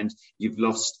of it, and you've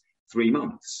lost 3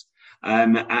 months. Or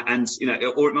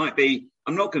it might be,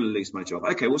 I'm not going to lose my job.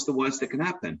 Okay, what's the worst that can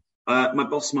happen? My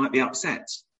boss might be upset.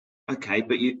 Okay,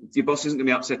 but your boss isn't going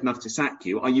to be upset enough to sack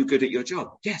you. Are you good at your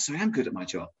job? Yes, I am good at my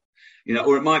job.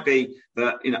 Or it might be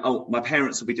that, my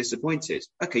parents will be disappointed.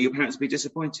 Okay, your parents will be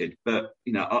disappointed, but,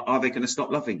 are they going to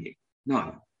stop loving you?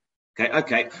 No.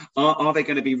 Okay. Are they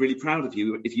going to be really proud of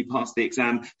you if you pass the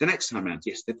exam the next time around?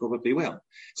 Yes, they probably will.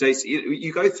 So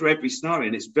you go through every scenario,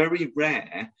 and it's very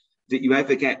rare that you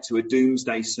ever get to a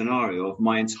doomsday scenario of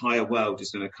my entire world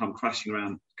is going to come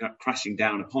crashing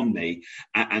down upon me,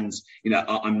 and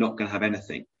I'm not going to have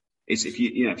anything. It's if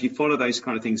you follow those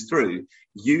kind of things through,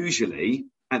 usually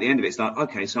at the end of it, it's like,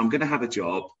 okay, so I'm going to have a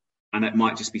job, and it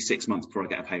might just be 6 months before I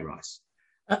get a pay rise.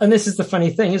 And this is the funny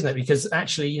thing, isn't it? Because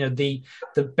actually, the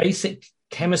basic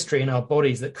chemistry in our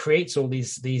bodies that creates all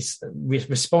these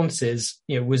responses,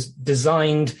 was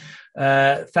designed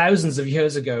thousands of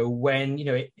years ago when,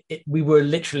 we were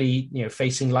literally,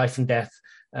 facing life and death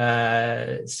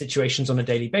situations on a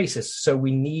daily basis. So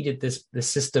we needed this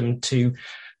system to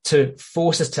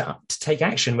force us to take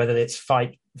action, whether it's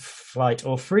fight, flight,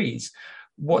 or freeze.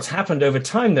 What's happened over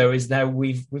time, though, is now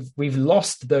we've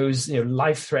lost those,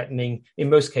 life-threatening, in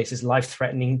most cases,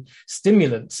 life-threatening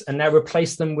stimulants, and now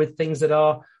replaced them with things that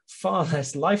are far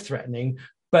less life-threatening,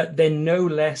 but they're no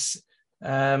less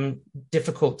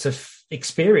difficult to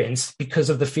experience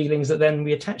because of the feelings that then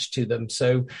we attach to them.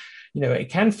 So, it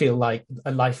can feel like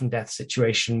a life and death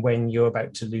situation when you're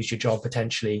about to lose your job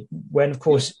potentially, when, of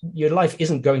course, your life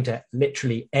isn't going to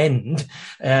literally end.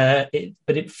 But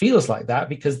it feels like that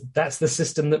because that's the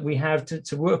system that we have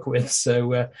to work with.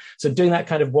 So doing that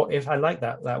kind of what if, I like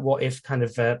that what if kind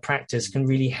of practice can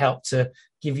really help to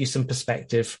give you some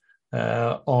perspective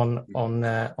on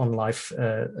life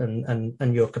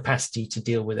and your capacity to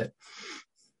deal with it.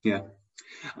 Yeah.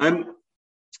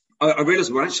 I realise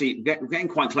we're actually getting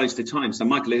quite close to time. So,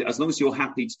 Michael, as long as you're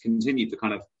happy to continue for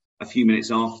kind of a few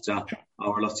minutes after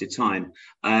our allotted time,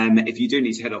 if you do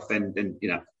need to head off, then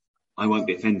I won't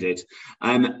be offended.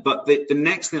 But the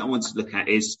next thing I want to look at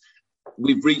is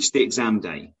we've reached the exam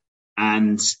day,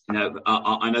 and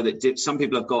I know that some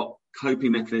people have got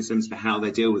coping mechanisms for how they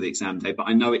deal with the exam day, but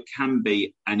I know it can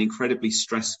be an incredibly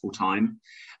stressful time.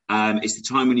 It's the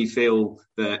time when you feel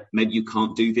that maybe you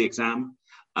can't do the exam.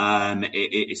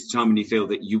 It's a time when you feel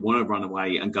that you want to run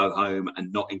away and go home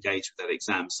and not engage with that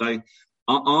exam. So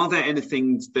are there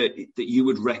anything that you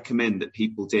would recommend that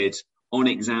people did on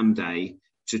exam day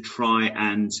to try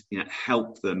and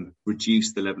help them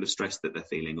reduce the level of stress that they're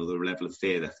feeling or the level of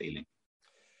fear they're feeling?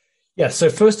 Yeah, so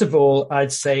first of all,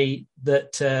 I'd say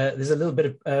that there's a little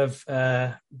bit of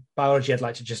biology I'd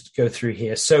like to just go through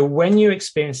here. So when you're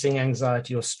experiencing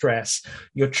anxiety or stress,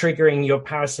 you're triggering your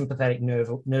parasympathetic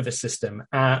nervous system.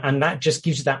 And that just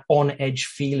gives you that on-edge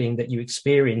feeling that you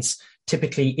experience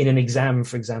typically in an exam,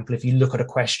 for example. If you look at a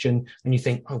question and you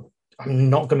think, oh, I'm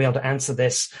not going to be able to answer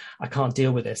this, I can't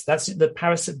deal with this. That's the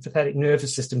parasympathetic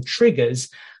nervous system triggers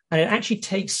and it actually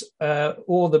takes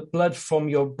all the blood from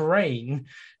your brain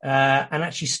and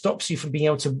actually stops you from being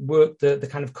able to work the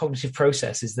kind of cognitive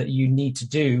processes that you need to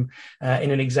do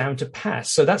in an exam to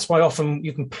pass. So that's why often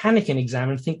you can panic in exam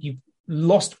and think you've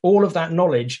lost all of that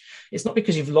knowledge. It's not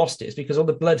because you've lost it, it's because all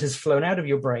the blood has flown out of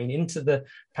your brain into the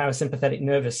parasympathetic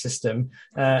nervous system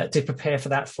to prepare for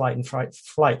that flight and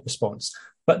flight response.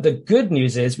 But the good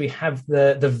news is we have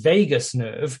the vagus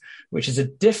nerve, which is a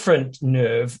different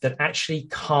nerve that actually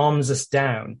calms us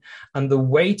down. And the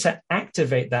way to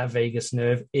activate that vagus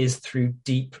nerve is through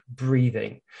deep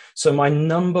breathing. So my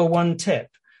number one tip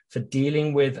for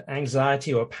dealing with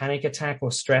anxiety or panic attack or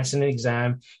stress in an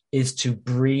exam is to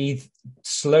breathe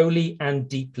slowly and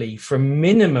deeply for a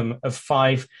minimum of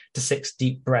 5 to 6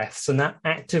 deep breaths. And that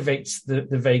activates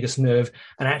the vagus nerve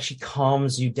and actually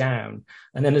calms you down.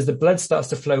 And then as the blood starts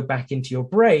to flow back into your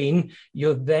brain,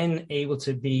 you're then able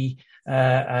to be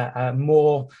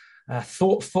more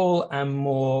thoughtful and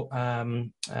more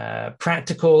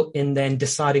practical in then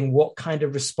deciding what kind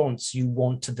of response you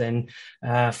want to then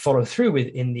follow through with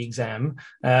in the exam.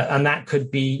 And that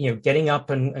could be, getting up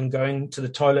and going to the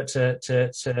toilet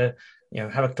to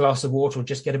have a glass of water or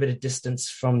just get a bit of distance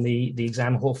from the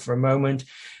exam hall for a moment.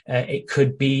 It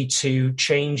could be to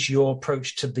change your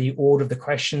approach to the order of the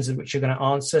questions in which you're going to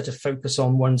answer, to focus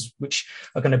on ones which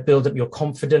are going to build up your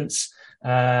confidence,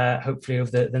 hopefully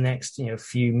over the next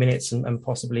few minutes and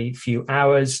possibly few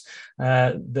hours.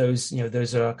 Those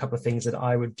are a couple of things that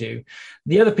I would do.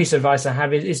 The other piece of advice I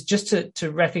have is just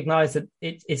to recognize that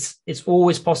it's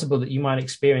always possible that you might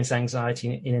experience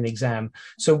anxiety in an exam.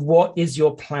 So what is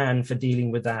your plan for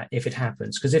dealing with that if it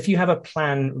happens? Because if you have a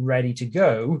plan ready to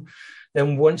go,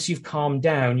 then once you've calmed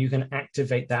down, you can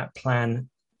activate that plan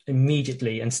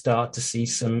immediately and start to see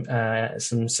some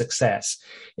success.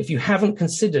 If you haven't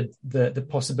considered the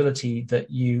possibility that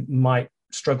you might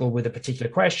struggle with a particular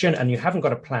question and you haven't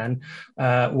got a plan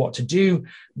what to do,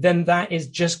 then that is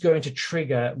just going to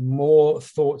trigger more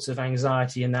thoughts of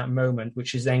anxiety in that moment,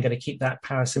 which is then going to keep that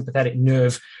parasympathetic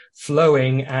nerve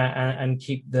flowing and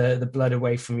keep the blood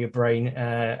away from your brain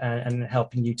and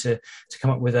helping you to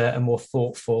come up with a more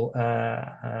thoughtful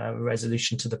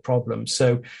resolution to the problem.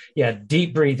 So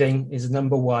deep breathing is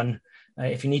number one.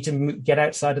 If you need to get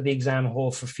outside of the exam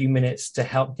hall for a few minutes to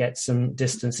help get some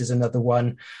distance is another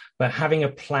one. But having a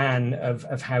plan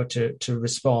of how to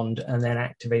respond and then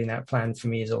activating that plan for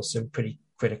me is also pretty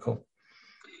critical.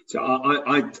 So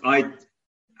I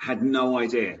had no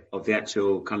idea of the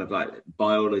actual kind of like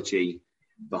biology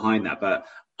behind that, but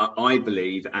I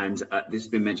believe, and this has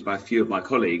been mentioned by a few of my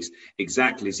colleagues,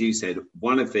 exactly as you said,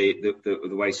 one of the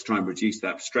ways to try and reduce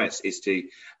that stress is to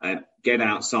get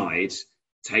outside,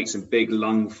 take some big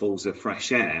lungfuls of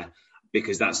fresh air,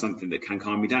 because that's something that can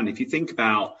calm me down. If you think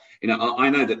about, I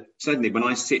know that certainly when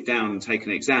I sit down and take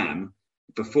an exam,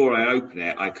 before I open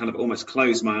it, I kind of almost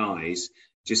close my eyes,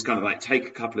 just kind of like take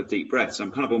a couple of deep breaths.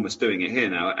 I'm kind of almost doing it here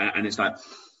now. And it's like,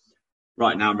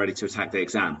 right now I'm ready to attack the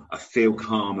exam. I feel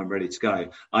calm and ready to go.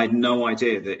 I had no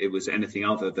idea that it was anything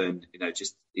other than,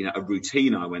 just a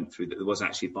routine I went through, that there was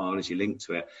actually biology linked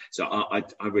to it. So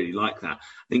I really like that.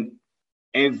 I think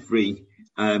every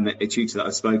tutor that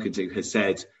I've spoken to has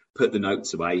said, put the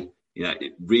notes away,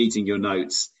 reading your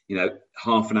notes,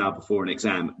 half an hour before an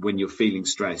exam when you're feeling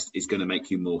stressed is going to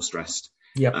make you more stressed.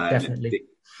 Yeah, definitely.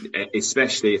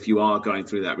 Especially if you are going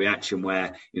through that reaction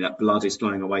where, blood is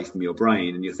flowing away from your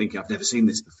brain and you're thinking, I've never seen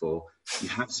this before. You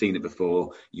have seen it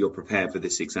before. You're prepared for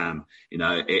this exam.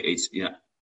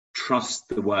 Trust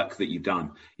the work that you've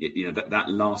done. That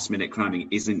last minute cramming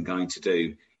isn't going to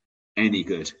do any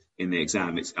good in the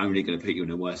exam. It's only going to put you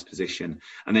in a worse position.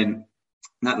 And then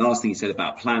that last thing you said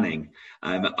about planning,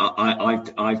 I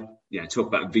talk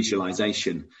about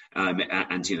visualization, and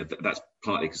that's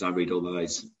partly because I read all of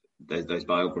those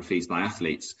biographies by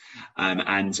athletes,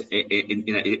 and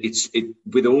it's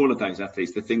with all of those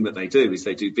athletes, the thing that they do is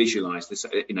they do visualize this.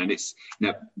 And it's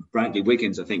Bradley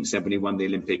Wiggins, I think, said when he won the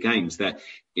Olympic Games that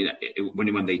when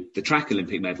he won the track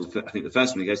Olympic medal, I think the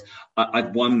first one, he goes,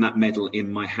 I'd won that medal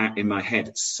in my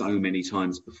head so many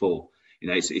times before.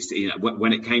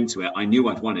 When it came to it, I knew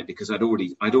I'd won it because I'd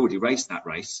already raced that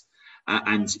race.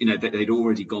 And they'd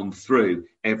already gone through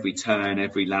every turn,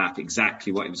 every lap,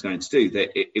 exactly what he was going to do. That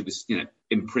it was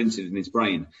imprinted in his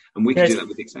brain, and we can do that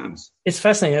with exams. It's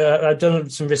fascinating. I've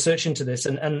done some research into this,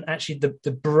 and actually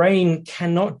the brain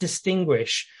cannot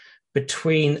distinguish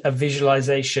between a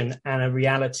visualization and a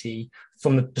reality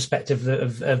from the perspective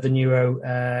of the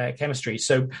neurochemistry.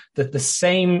 So that the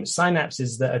same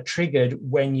synapses that are triggered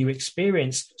when you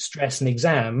experience stress in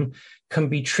exam can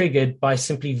be triggered by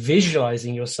simply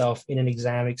visualizing yourself in an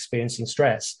exam experiencing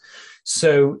stress.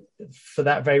 So for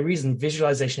that very reason,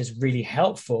 visualization is really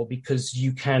helpful, because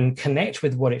you can connect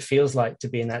with what it feels like to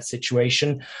be in that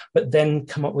situation, but then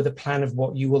come up with a plan of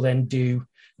what you will then do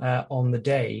on the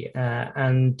day.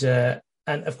 And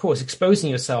of course,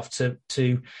 exposing yourself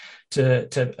to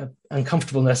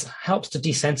uncomfortableness helps to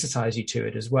desensitize you to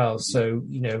it as well. So,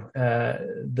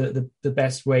 the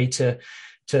best way to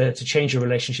change your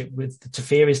relationship to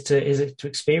fear is to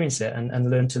experience it and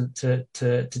learn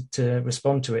to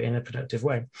respond to it in a productive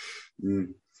way.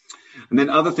 Mm. And then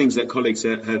other things that colleagues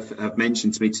have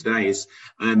mentioned to me today is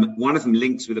one of them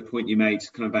links with a point you made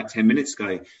kind of about 10 minutes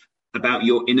ago about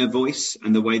your inner voice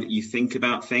and the way that you think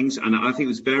about things. And I think it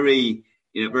was very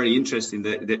interesting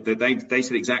that they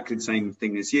said exactly the same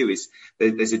thing as you. Is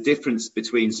there's a difference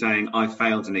between saying I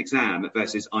failed an exam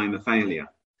versus I'm a failure.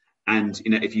 And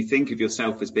if you think of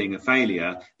yourself as being a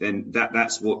failure, then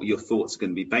that's what your thoughts are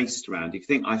going to be based around. If you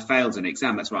think I failed an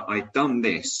exam, that's right, I've done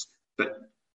this, but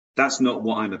that's not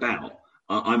what I'm about.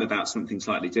 I'm about something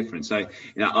slightly different. So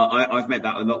I've met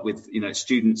that a lot with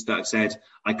students that have said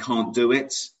I can't do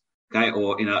it. Okay,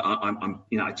 or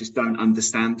I just don't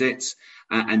understand it,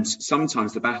 and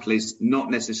sometimes the battle is not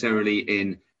necessarily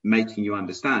in making you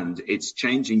understand; it's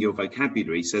changing your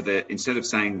vocabulary so that instead of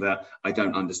saying that I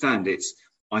don't understand, it's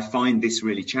I find this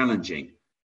really challenging.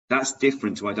 That's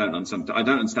different to I don't understand. I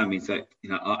don't understand means that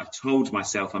I've told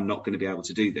myself I'm not going to be able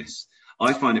to do this.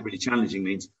 I find it really challenging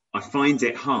means I find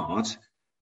it hard,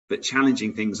 but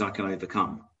challenging things I can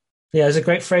overcome. Yeah, there's a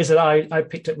great phrase that I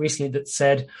picked up recently that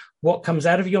said, what comes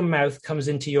out of your mouth comes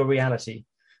into your reality.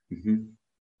 Mm-hmm.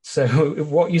 So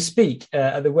what you speak,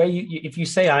 the way if you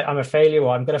say I'm a failure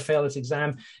or I'm going to fail this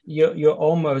exam, you're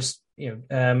almost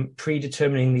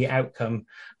predetermining the outcome,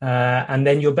 and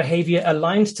then your behavior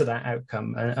aligns to that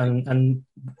outcome, and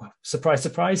surprise,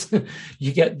 surprise,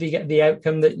 you get the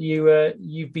outcome that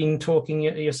you've been talking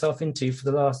yourself into for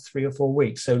the last 3 or 4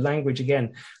 weeks. So language,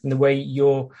 again, and the way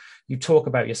you talk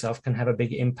about yourself can have a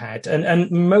big impact.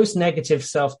 And most negative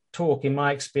self-talk, in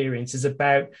my experience, is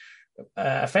about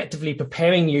effectively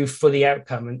preparing you for the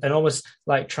outcome, and almost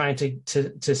like trying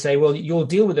to say, well, you'll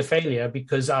deal with the failure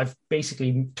because I've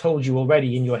basically told you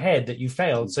already in your head that you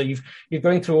failed. So you're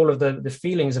going through all of the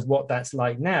feelings of what that's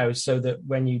like now, so that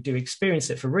when you do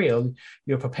experience it for real,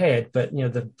 you're prepared. But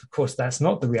of course, that's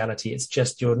not the reality. It's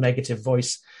just your negative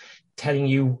voice telling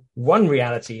you one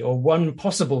reality or one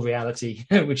possible reality,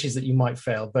 which is that you might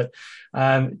fail. But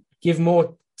give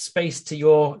more space to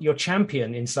your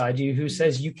champion inside you who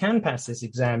says you can pass this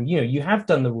exam. You have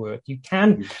done the work. You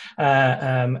can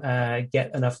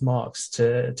get enough marks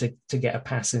to get a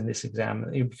pass in this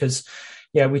exam, because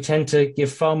we tend to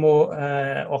give far more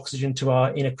oxygen to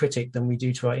our inner critic than we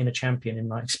do to our inner champion, in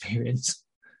my experience.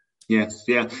 Yes,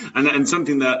 yeah, and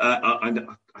something that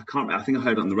I think I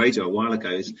heard on the radio a while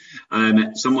ago is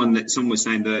someone was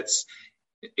saying that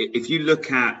if you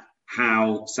look at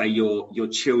how, say, your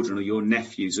children or your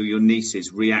nephews or your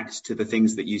nieces react to the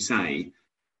things that you say,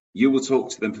 you will talk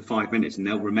to them for 5 minutes and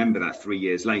they'll remember that 3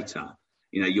 years later.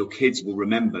 Your kids will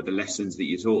remember the lessons that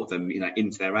you taught them,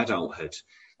 into their adulthood.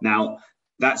 Now,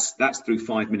 that's through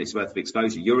 5 minutes worth of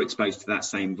exposure. You're exposed to that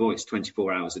same voice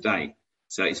 24 hours a day.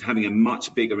 So it's having a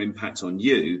much bigger impact on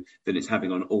you than it's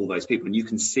having on all those people. And you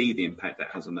can see the impact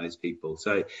that has on those people.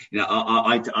 So,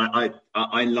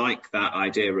 I like that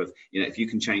idea of, if you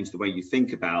can change the way you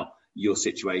think about your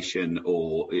situation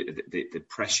or the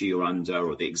pressure you're under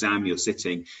or the exam you're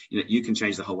sitting, you can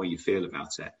change the whole way you feel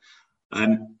about it.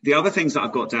 The other things that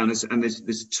I've got down is, and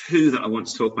there's 2 that I want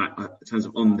to talk about in terms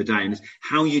of on the day, and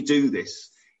how you do this,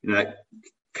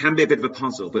 can be a bit of a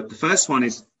puzzle. But the first one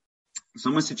is,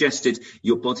 someone suggested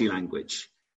your body language,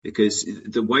 because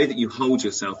the way that you hold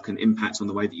yourself can impact on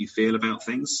the way that you feel about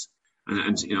things.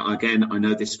 And again, I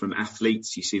know this from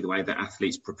athletes. You see the way that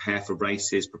athletes prepare for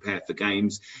races, prepare for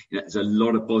games. There's a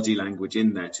lot of body language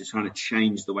in there to try to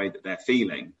change the way that they're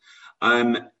feeling.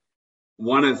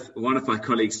 One of my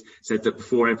colleagues said that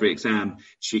before every exam,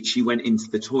 she went into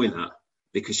the toilet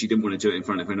because she didn't want to do it in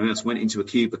front of anyone else, went into a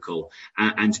cubicle,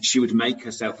 and she would make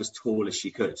herself as tall as she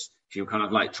could. She would kind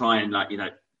of like try and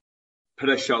put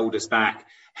her shoulders back,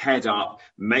 head up,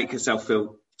 make herself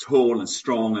feel tall and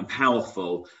strong and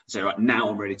powerful, and say, right, now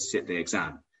I'm ready to sit the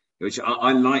exam. Which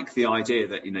I like the idea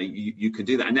that, you can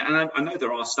do that. And I know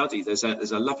there are studies. There's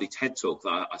a lovely TED talk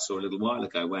that I saw a little while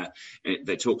ago where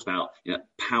they talked about,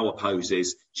 power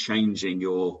poses, changing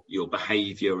your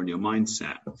behavior and your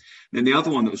mindset. And then the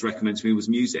other one that was recommended to me was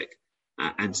music,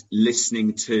 and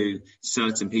listening to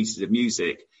certain pieces of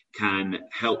music can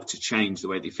help to change the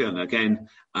way they feel. And again,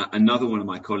 another one of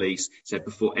my colleagues said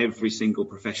before every single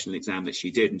professional exam that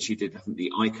she did, and she did, I think,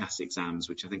 the ICAS exams,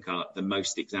 which I think are the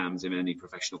most exams in any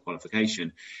professional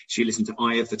qualification, she listened to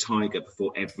Eye of the Tiger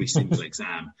before every single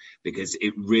exam, because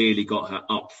it really got her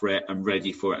up for it and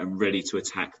ready for it and ready to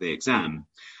attack the exam.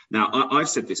 Now, I've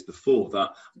said this before, that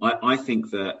I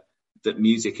think that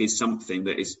music is something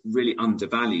that is really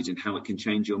undervalued in how it can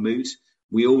change your mood.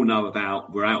 We all know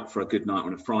about, we're out for a good night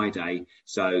on a Friday,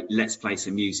 so let's play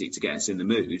some music to get us in the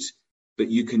mood. But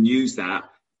you can use that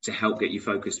to help get you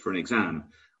focused for an exam.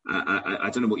 I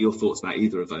don't know what your thoughts about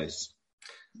either of those.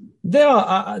 There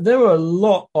are a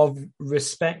lot of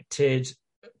respected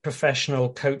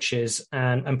professional coaches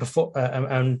and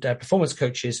performance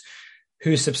coaches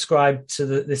who subscribe to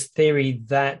this theory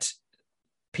that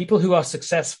people who are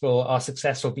successful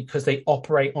because they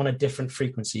operate on a different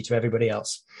frequency to everybody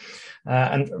else.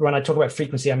 And when I talk about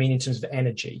frequency, I mean in terms of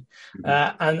energy.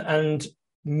 And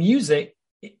music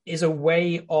is a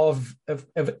way of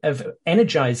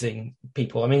energizing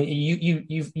people. I mean,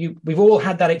 we've all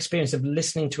had that experience of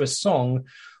listening to a song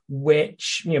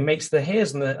which makes the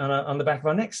hairs on the back of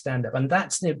our neck stand up, and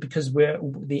that's because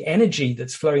the energy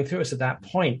that's flowing through us at that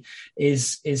point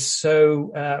is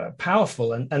so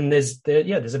powerful. And there's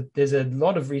a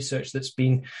lot of research that's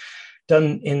been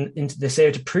done into this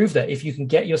area to prove that if you can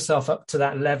get yourself up to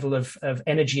that level of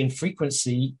energy and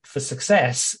frequency for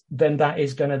success, then that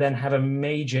is going to then have a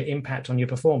major impact on your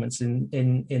performance in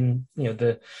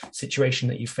the situation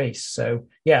that you face. So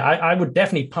yeah, I would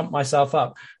definitely pump myself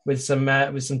up with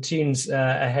some tunes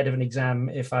ahead of an exam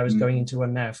if I was going into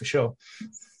one now, for sure.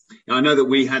 I know that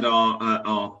we had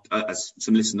as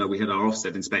some listeners know, we had our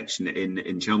Ofsted inspection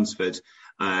in Chelmsford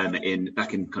back in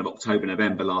kind of October,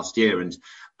 November last year,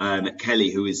 and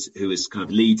Kelly, who is kind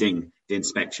of leading the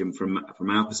inspection from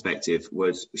our perspective,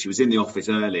 she was in the office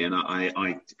early, and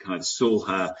I kind of saw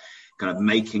her kind of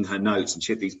making her notes, and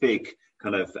she had these big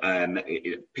kind of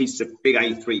big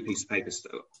A3 piece of paper,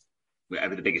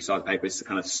 whatever the biggest size of paper is,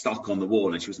 kind of stuck on the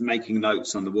wall, and she was making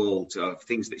notes on the wall of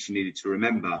things that she needed to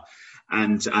remember.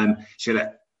 And she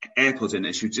had AirPods in,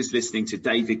 and she was just listening to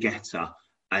David Guetta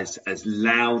as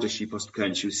loud as she possibly could,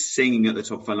 and she was singing at the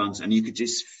top of her lungs, and you could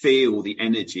just feel the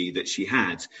energy that she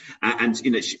had. And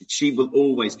she will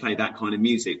always play that kind of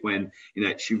music when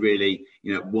she really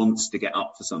wants to get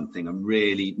up for something and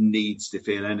really needs to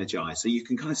feel energized. So you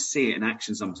can kind of see it in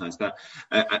action sometimes. But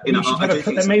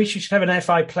maybe she should have an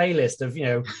FI playlist of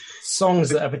songs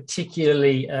that are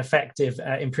particularly effective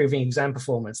at improving exam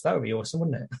performance. That would be awesome,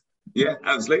 wouldn't it? Yeah,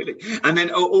 absolutely. And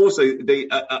then also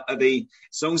the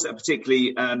songs that are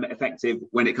particularly effective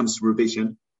when it comes to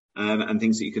revision and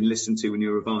things that you can listen to when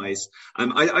you revise.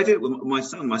 I did it with my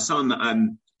son. My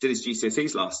son did his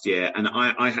GCSEs last year, and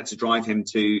I had to drive him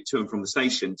to and from the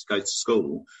station to go to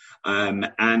school.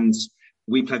 And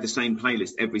we played the same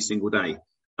playlist every single day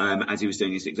as he was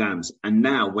doing his exams. And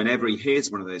now whenever he hears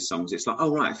one of those songs, it's like,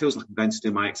 oh, right, it feels like I'm going to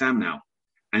do my exam now.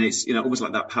 And it's, almost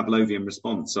like that Pavlovian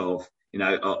response of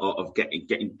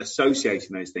getting associating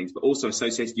those things, but also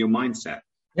associating your mindset.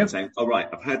 Yep. And saying, all right,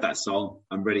 I've heard that song,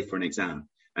 I'm ready for an exam.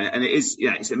 And it is,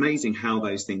 it's amazing how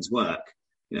those things work.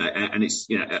 And it's,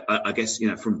 I guess,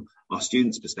 from our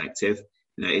students' perspective,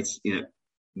 it's,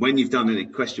 when you've done a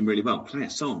question really well, play a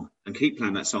song and keep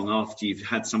playing that song after you've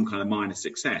had some kind of minor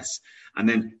success, and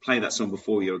then play that song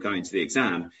before you're going to the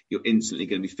exam. You're instantly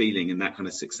going to be feeling in that kind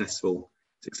of successful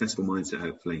mindset,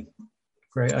 hopefully.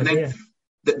 Great and idea.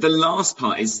 Then the last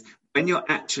part is when you're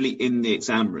actually in the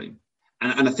exam room.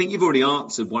 And I think you've already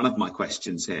answered one of my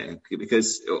questions here,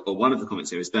 because, or one of the comments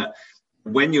here is that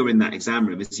when you're in that exam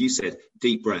room, as you said,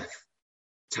 deep breath.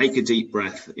 Take a deep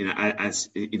breath, as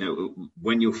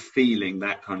when you're feeling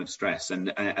that kind of stress,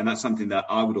 and that's something that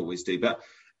I would always do. But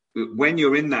when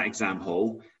you're in that exam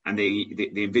hall and the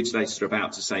invigilators are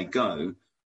about to say go,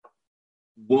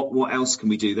 what else can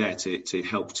we do there to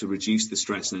help to reduce the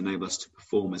stress and enable us to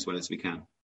perform as well as we can?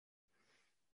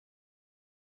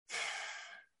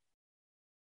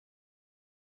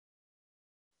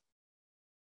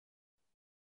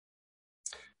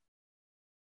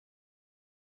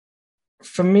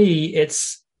 For me,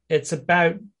 it's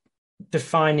about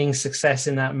defining success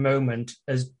in that moment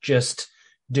as just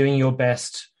doing your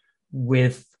best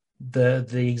with the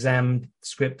exam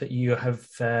script that you have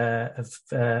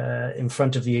in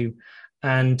front of you,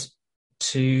 and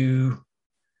to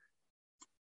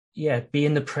be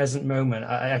in the present moment.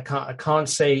 I can't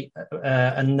say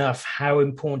enough how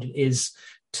important it is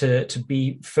to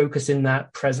be focused in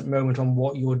that present moment on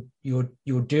what you're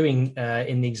you're doing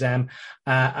in the exam,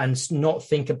 and not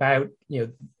think about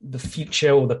the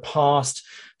future or the past,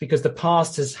 because the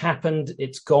past has happened,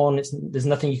 it's gone, there's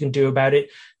nothing you can do about it.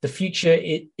 The future,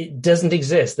 it doesn't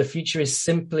exist. The future is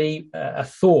simply a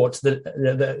thought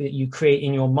that you create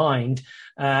in your mind,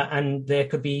 and there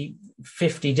could be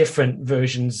 50 different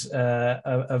versions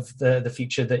of the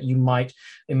future that you might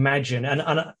imagine.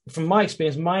 And from my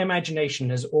experience, my imagination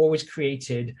has always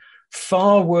created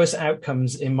far worse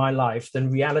outcomes in my life than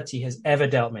reality has ever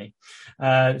dealt me.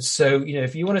 So,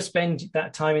 if you want to spend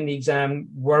that time in the exam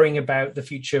worrying about the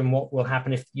future and what will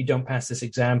happen if you don't pass this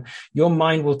exam, your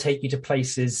mind will take you to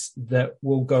places that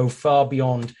will go far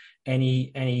beyond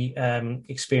any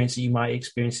experience that you might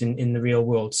experience in the real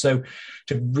world. So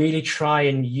to really try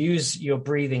and use your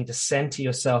breathing to center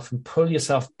yourself and pull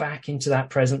yourself back into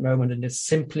that present moment, and to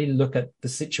simply look at the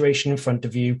situation in front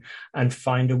of you and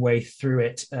find a way through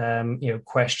it,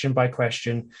 question by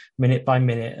question, minute by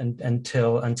minute, and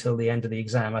until the end of the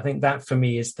exam. I think that for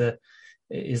me is the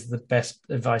best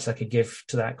advice I could give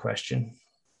to that question.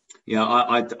 Yeah,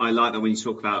 I like that when you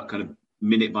talk about kind of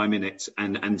minute by minute,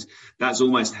 and that's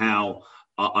almost how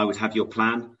I would have your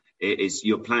plan. Is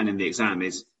your plan in the exam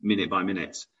is minute by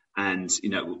minute. And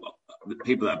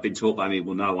people that have been taught by me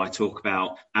will know I talk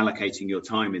about allocating your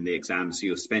time in the exam, so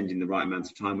you're spending the right amount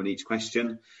of time on each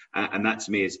question, and that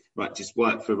to me is right. Just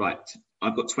work for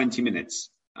I've got 20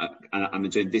 minutes. I'm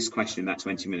doing this question in that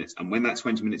 20 minutes, and when that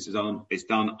 20 minutes is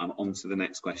done, I'm on to the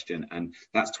next question, and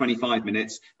that's 25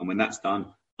 minutes, and when that's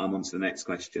done, I'm on to the next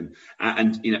question.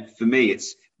 And for me,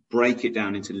 it's break it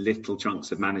down into little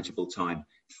chunks of manageable time.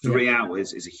 3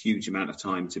 hours is a huge amount of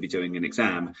time to be doing an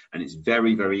exam, and it's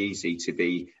very, very easy to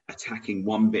be attacking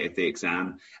one bit of the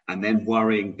exam and then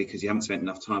worrying because you haven't spent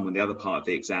enough time on the other part of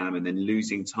the exam, and then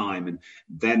losing time, and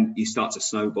then you start to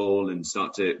snowball and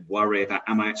start to worry about,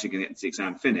 am I actually going to get this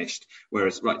exam finished?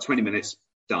 Whereas 20 minutes,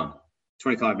 done.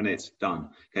 25 minutes, done.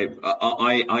 Okay.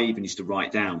 I even used to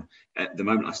write down at the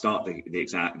moment I start the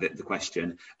exam, the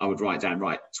question, I would write down,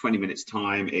 20 minutes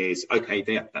time is okay.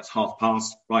 That's half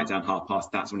past. Write down half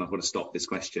past. That's when I've got to stop this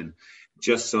question,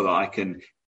 just so that I can,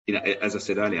 as I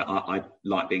said earlier, I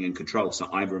like being in control. So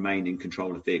I remain in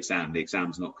control of the exam. The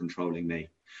exam's not controlling me.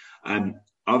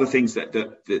 Other things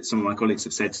that some of my colleagues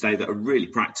have said today that are really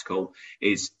practical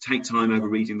is take time over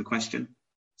reading the question.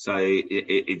 So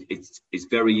it's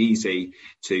very easy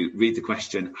to read the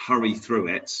question, hurry through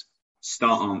it,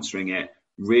 start answering it,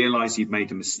 realize you've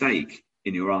made a mistake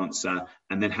in your answer,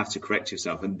 and then have to correct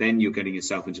yourself. And then you're getting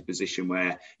yourself into a position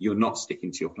where you're not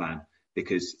sticking to your plan,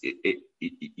 because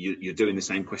you're doing the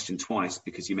same question twice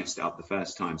because you messed it up the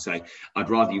first time. So I'd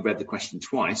rather you read the question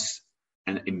twice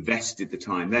and invested the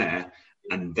time there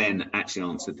and then actually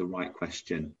answered the right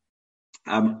question.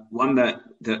 One that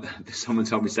someone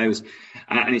told me today was,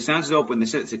 and it sounds odd when they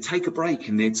said take a break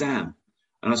in the exam.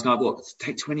 And I was like, what,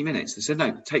 take 20 minutes? They said,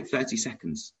 no, take 30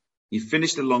 seconds. You've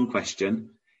finished a long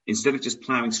question. Instead of just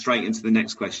ploughing straight into the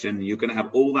next question, you're going to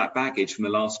have all that baggage from the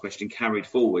last question carried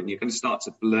forward, and you're going to start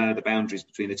to blur the boundaries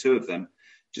between the two of them.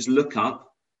 Just look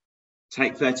up,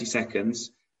 take 30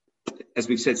 seconds. As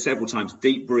we've said several times,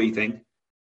 deep breathing,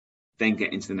 then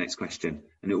get into the next question,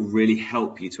 and it will really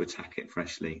help you to attack it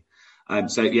freshly. I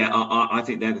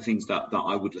think they're the things that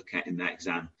I would look at in that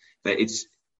exam. But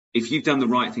if you've done the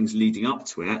right things leading up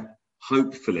to it,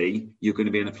 hopefully you're going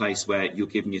to be in a place where you're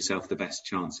giving yourself the best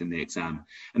chance in the exam.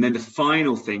 And then the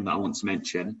final thing that I want to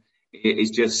mention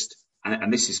is just,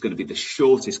 and this is going to be the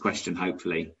shortest question,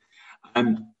 hopefully.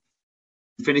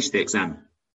 Finish the exam.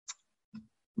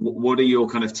 What are your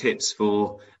kind of tips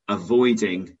for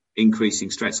avoiding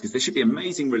increasing stress? Because there should be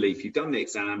amazing relief. You've done the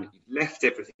exam, you've left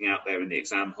everything out there in the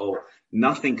exam hall,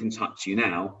 nothing can touch you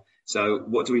now. So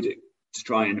what do we do to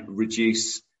try and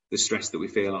reduce the stress that we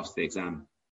feel after the exam?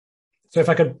 So if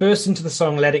I could burst into the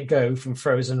song Let It Go from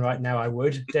Frozen right now, I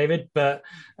would, David, but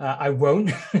I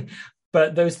won't.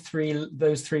 But those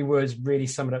three words really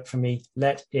sum it up for me.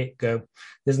 Let it go.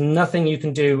 There's nothing you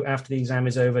can do after the exam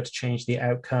is over to change the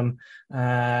outcome.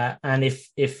 And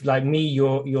if like me,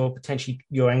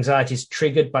 your anxiety is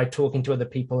triggered by talking to other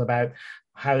people about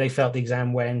how they felt the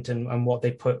exam went and what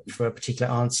they put for a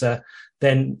particular answer,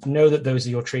 then know that those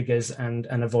are your triggers and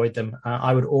avoid them.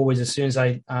 I would always, as soon as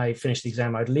I finished the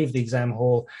exam, I'd leave the exam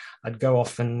hall, I'd go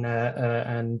off and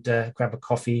grab a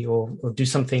coffee or do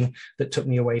something that took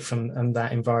me away from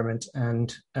that environment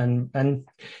and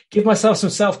give myself some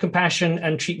self-compassion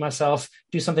and treat myself,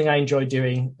 do something I enjoy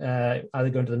doing, either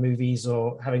going to the movies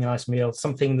or having a nice meal,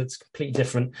 something that's completely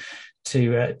different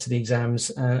to the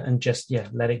exams, and just,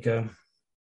 let it go.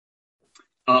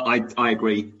 I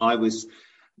agree.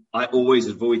 I always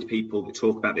avoid people that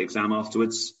talk about the exam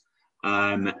afterwards.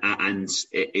 and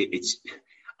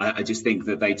I just think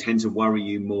that they tend to worry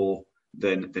you more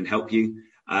than help you.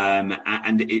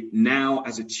 And it now,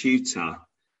 as a tutor,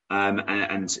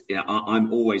 and you know,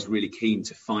 I'm always really keen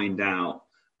to find out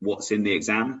what's in the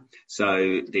exam. So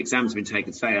the exam's been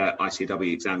taken, say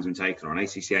ICW exam's been taken or an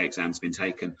ACCA exam's been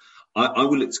taken. I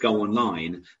will look to go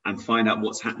online and find out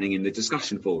what's happening in the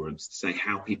discussion forums to say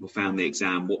how people found the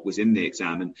exam, what was in the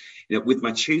exam. And you know, with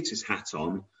my tutor's hat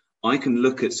on, I can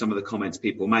look at some of the comments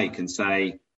people make and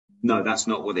say, no, that's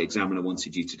not what the examiner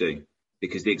wanted you to do,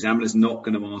 because the examiner's not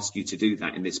going to ask you to do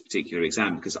that in this particular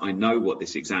exam, because I know what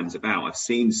this exam is about. I've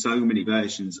seen so many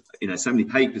versions, you know, so many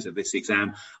papers of this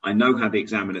exam. I know how the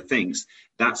examiner thinks.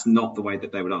 That's not the way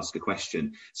that they would ask a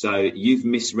question. So you've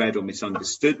misread or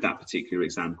misunderstood that particular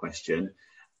exam question.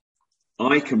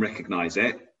 I can recognise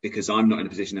it because I'm not in a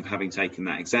position of having taken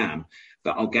that exam,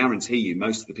 but I'll guarantee you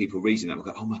most of the people reading that will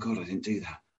go, oh my God, I didn't do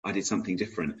that. I did something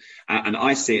different. And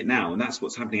I see it now. And that's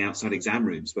what's happening outside exam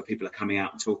rooms, where people are coming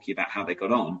out and talking about how they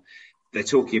got on. They're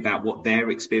talking about what their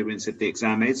experience of the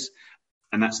exam is.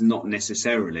 And that's not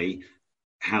necessarily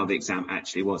how the exam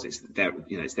actually was. It's their,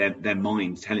 you know, it's their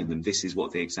mind telling them this is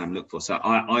what the exam looked for. So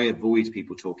I avoid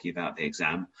people talking about the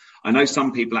exam. I know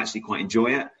some people actually quite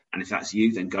enjoy it. And if that's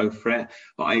you, then go for it.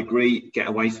 But I agree, get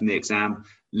away from the exam,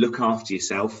 look after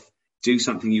yourself, do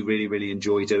something you really, really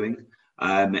enjoy doing.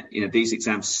 You know, these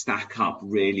exams stack up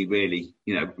really, really,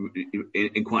 you know,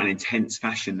 in quite an intense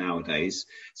fashion nowadays.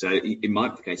 So it might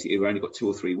be the case that you've only got 2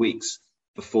 or 3 weeks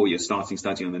before you're starting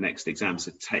studying on the next exam.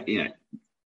 So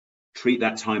treat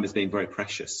that time as being very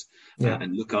precious,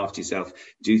 and look after yourself.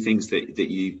 Do things that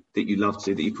you love to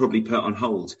do, that you probably put on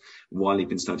hold while you've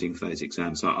been studying for those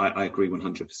exams. So I agree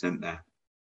 100% there.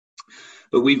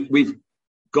 But we've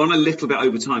gone a little bit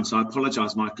over time, so I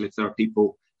apologise, Michael, if there are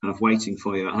people kind of waiting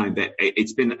for you at home. But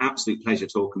it's been an absolute pleasure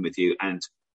talking with you, and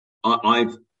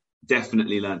I've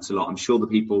definitely learnt a lot. I'm sure the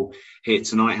people here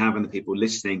tonight have, and the people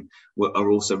listening are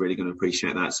also really going to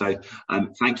appreciate that. So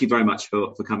thank you very much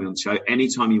for coming on the show.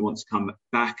 Anytime you want to come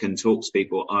back and talk to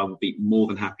people, I will be more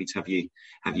than happy to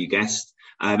have you guest.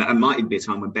 And might even be a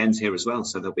time when Ben's here as well,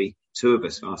 so there'll be 2 of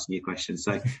us asking you questions.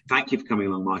 So thank you for coming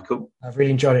along, Michael. I've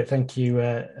really enjoyed it. Thank you,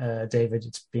 David.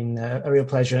 It's been a real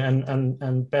pleasure,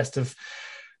 and best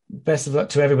of luck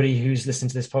to everybody who's listening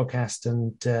to this podcast,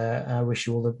 and I wish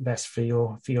you all the best for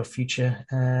your future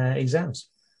exams.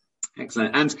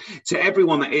 Excellent. And to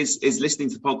everyone that is listening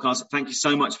to the podcast, thank you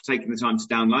so much for taking the time to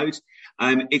download.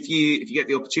 If you get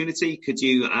the opportunity, could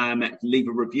you leave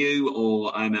a review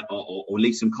or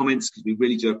leave some comments, because we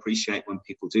really do appreciate when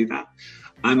people do that.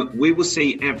 We will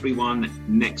see everyone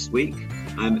next week.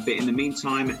 But in the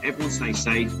meantime, everyone stay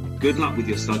safe. Good luck with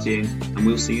your studying, and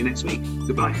we'll see you next week.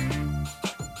 Goodbye.